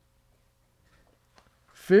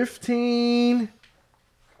 15.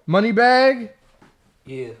 Moneybag?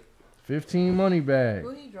 Yeah. 15 Moneybag.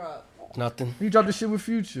 Who he drop? Nothing. He dropped the shit with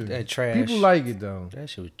Future. That trash. People like it though. That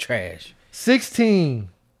shit was trash. 16.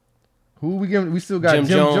 Who we giving? We still got Jim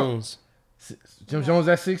Jones. Jim Jones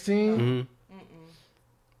at 16? Mm-hmm.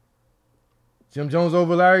 Jim Jones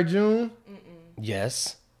over Larry June?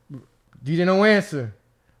 Yes. DJ No Answer.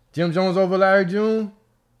 Jim Jones over Larry June?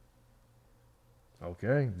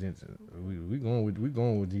 Okay. We going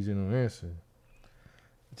with DJ No Answer.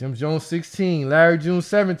 Jim Jones 16. Larry June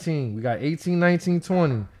 17. We got 18, 19,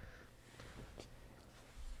 20.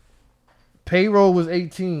 Payroll was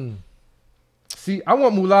 18. See, I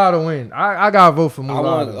want Mulatto in. I gotta vote for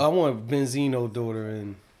Mulatto. I want Benzino daughter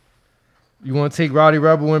in. You want to take Roddy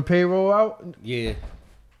Rebel and Payroll out? Yeah.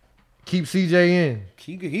 Keep CJ in.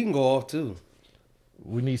 He can go off too.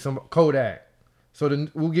 We need some Kodak. So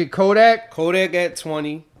we'll get Kodak. Kodak at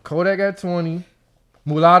 20. Kodak at 20.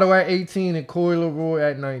 Mulatto at 18 and Corey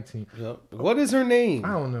LaRoy at 19. Yep. What is her name?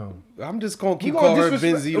 I don't know. I'm just gonna keep calling her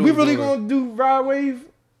Benzino. Are we really daughter. gonna do Rod Wave?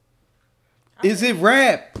 Is it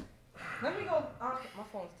rap? Let me go. My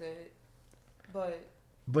phone's dead.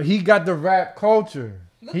 But he got the rap culture.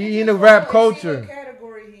 Look He at in the your rap phone and see culture. what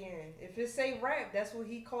category he in. If it say rap, that's what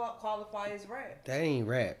he qualify as rap. That ain't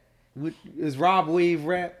rap. Is Rob Wave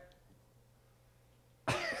rap?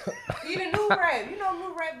 He the new rap. You know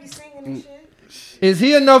new rap be singing and shit. Is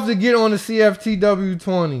he enough to get on the CFTW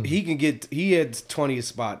 20? He can get. He had 20th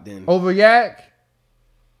spot then. Over Yak?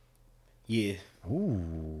 Yeah.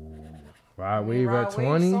 Ooh. Rod Wave Rod at Wave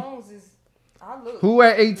 20. songs is, I look. Who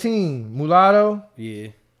at 18? Mulatto? Yeah.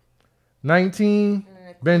 19?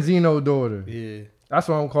 Benzino daughter. Yeah. That's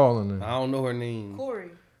what I'm calling her. I don't know her name. Corey.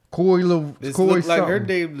 This Corey look like her something.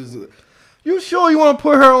 name is. You sure you want to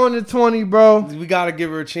put her on the 20, bro? We gotta give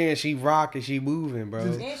her a chance. She rocking. She moving, bro.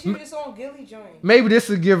 And she just on Gilly joint. Maybe this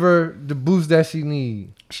will give her the boost that she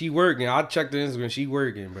need. She working. I checked her Instagram. She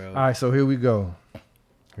working, bro. All right, so here we go.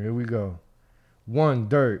 1,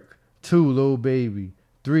 Dirk. 2, Lil Baby.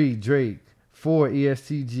 3, Drake. 4,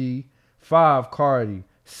 ESTG. 5, Cardi.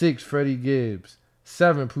 6, Freddie Gibbs.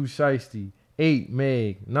 7, Pooh Shiesty. 8,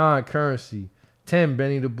 Meg. 9, Currency. 10,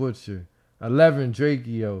 Benny the Butcher. 11,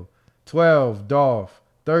 Drakeo. 12, Dolph.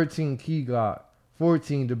 13, Key Glock.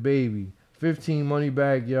 14, The Baby. 15,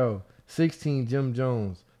 Moneybag Yo. 16, Jim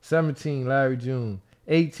Jones. 17, Larry June.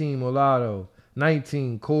 18, Mulatto.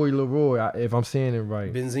 19, Corey LaRoy, if I'm saying it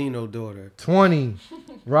right. Benzino daughter. 20,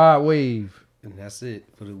 Rod Wave. And that's it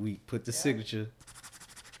for the week. Put the signature.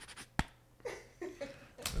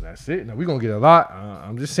 And that's it. Now, we're going to get a lot.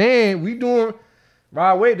 I'm just saying, we doing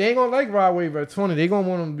Rod Wave. They ain't going to like Rod Wave at 20. They going to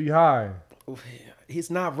want him to be high. It's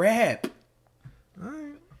not rap. All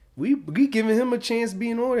right. We giving him a chance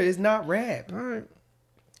being on it. It's not rap. All right.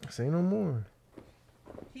 Say no more.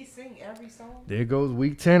 He sing every song. There goes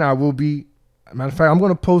week 10. I will be, matter of fact, I'm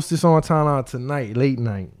going to post this on timeline tonight, late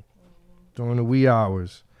night, during the wee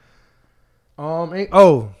hours. Leave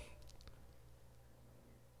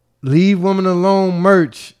Women Alone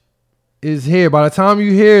merch is here. By the time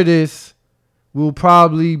you hear this, will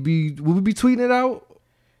we be tweeting it out?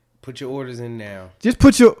 Put your orders in now. Just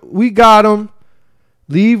we got them.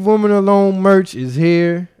 Leave Women Alone merch is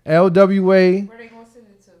here. LWA. Where they gonna send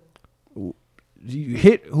it to? You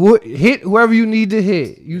hit whoever you need to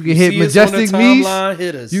hit. You can hit See us on the Majestic Niece. timeline,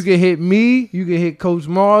 hit us. You can hit me. You can hit Coach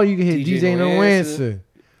Marl. You can hit DJ No No Answer.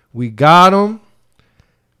 We got them.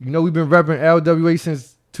 You know we've been repping LWA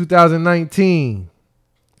since 2019.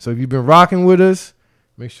 So if you've been rocking with us,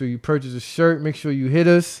 make sure you purchase a shirt. Make sure you hit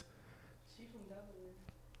us.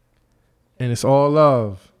 And it's all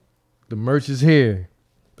love. The merch is here.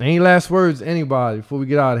 Any last words to anybody before we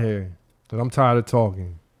get out of here? Because I'm tired of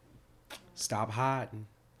talking. Stop hiding.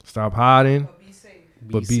 Stop hiding. But be safe.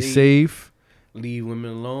 But be safe. Leave women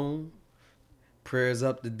alone. Prayers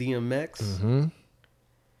up to DMX. Mm-hmm.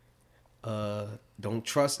 Don't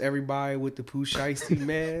trust everybody with the Pooh Shiesty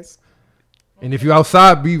mask. And if you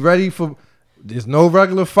outside, be ready for. There's no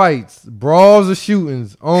regular fights, brawls or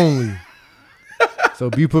shootings only. So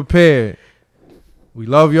be prepared. We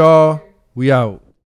love y'all. We out.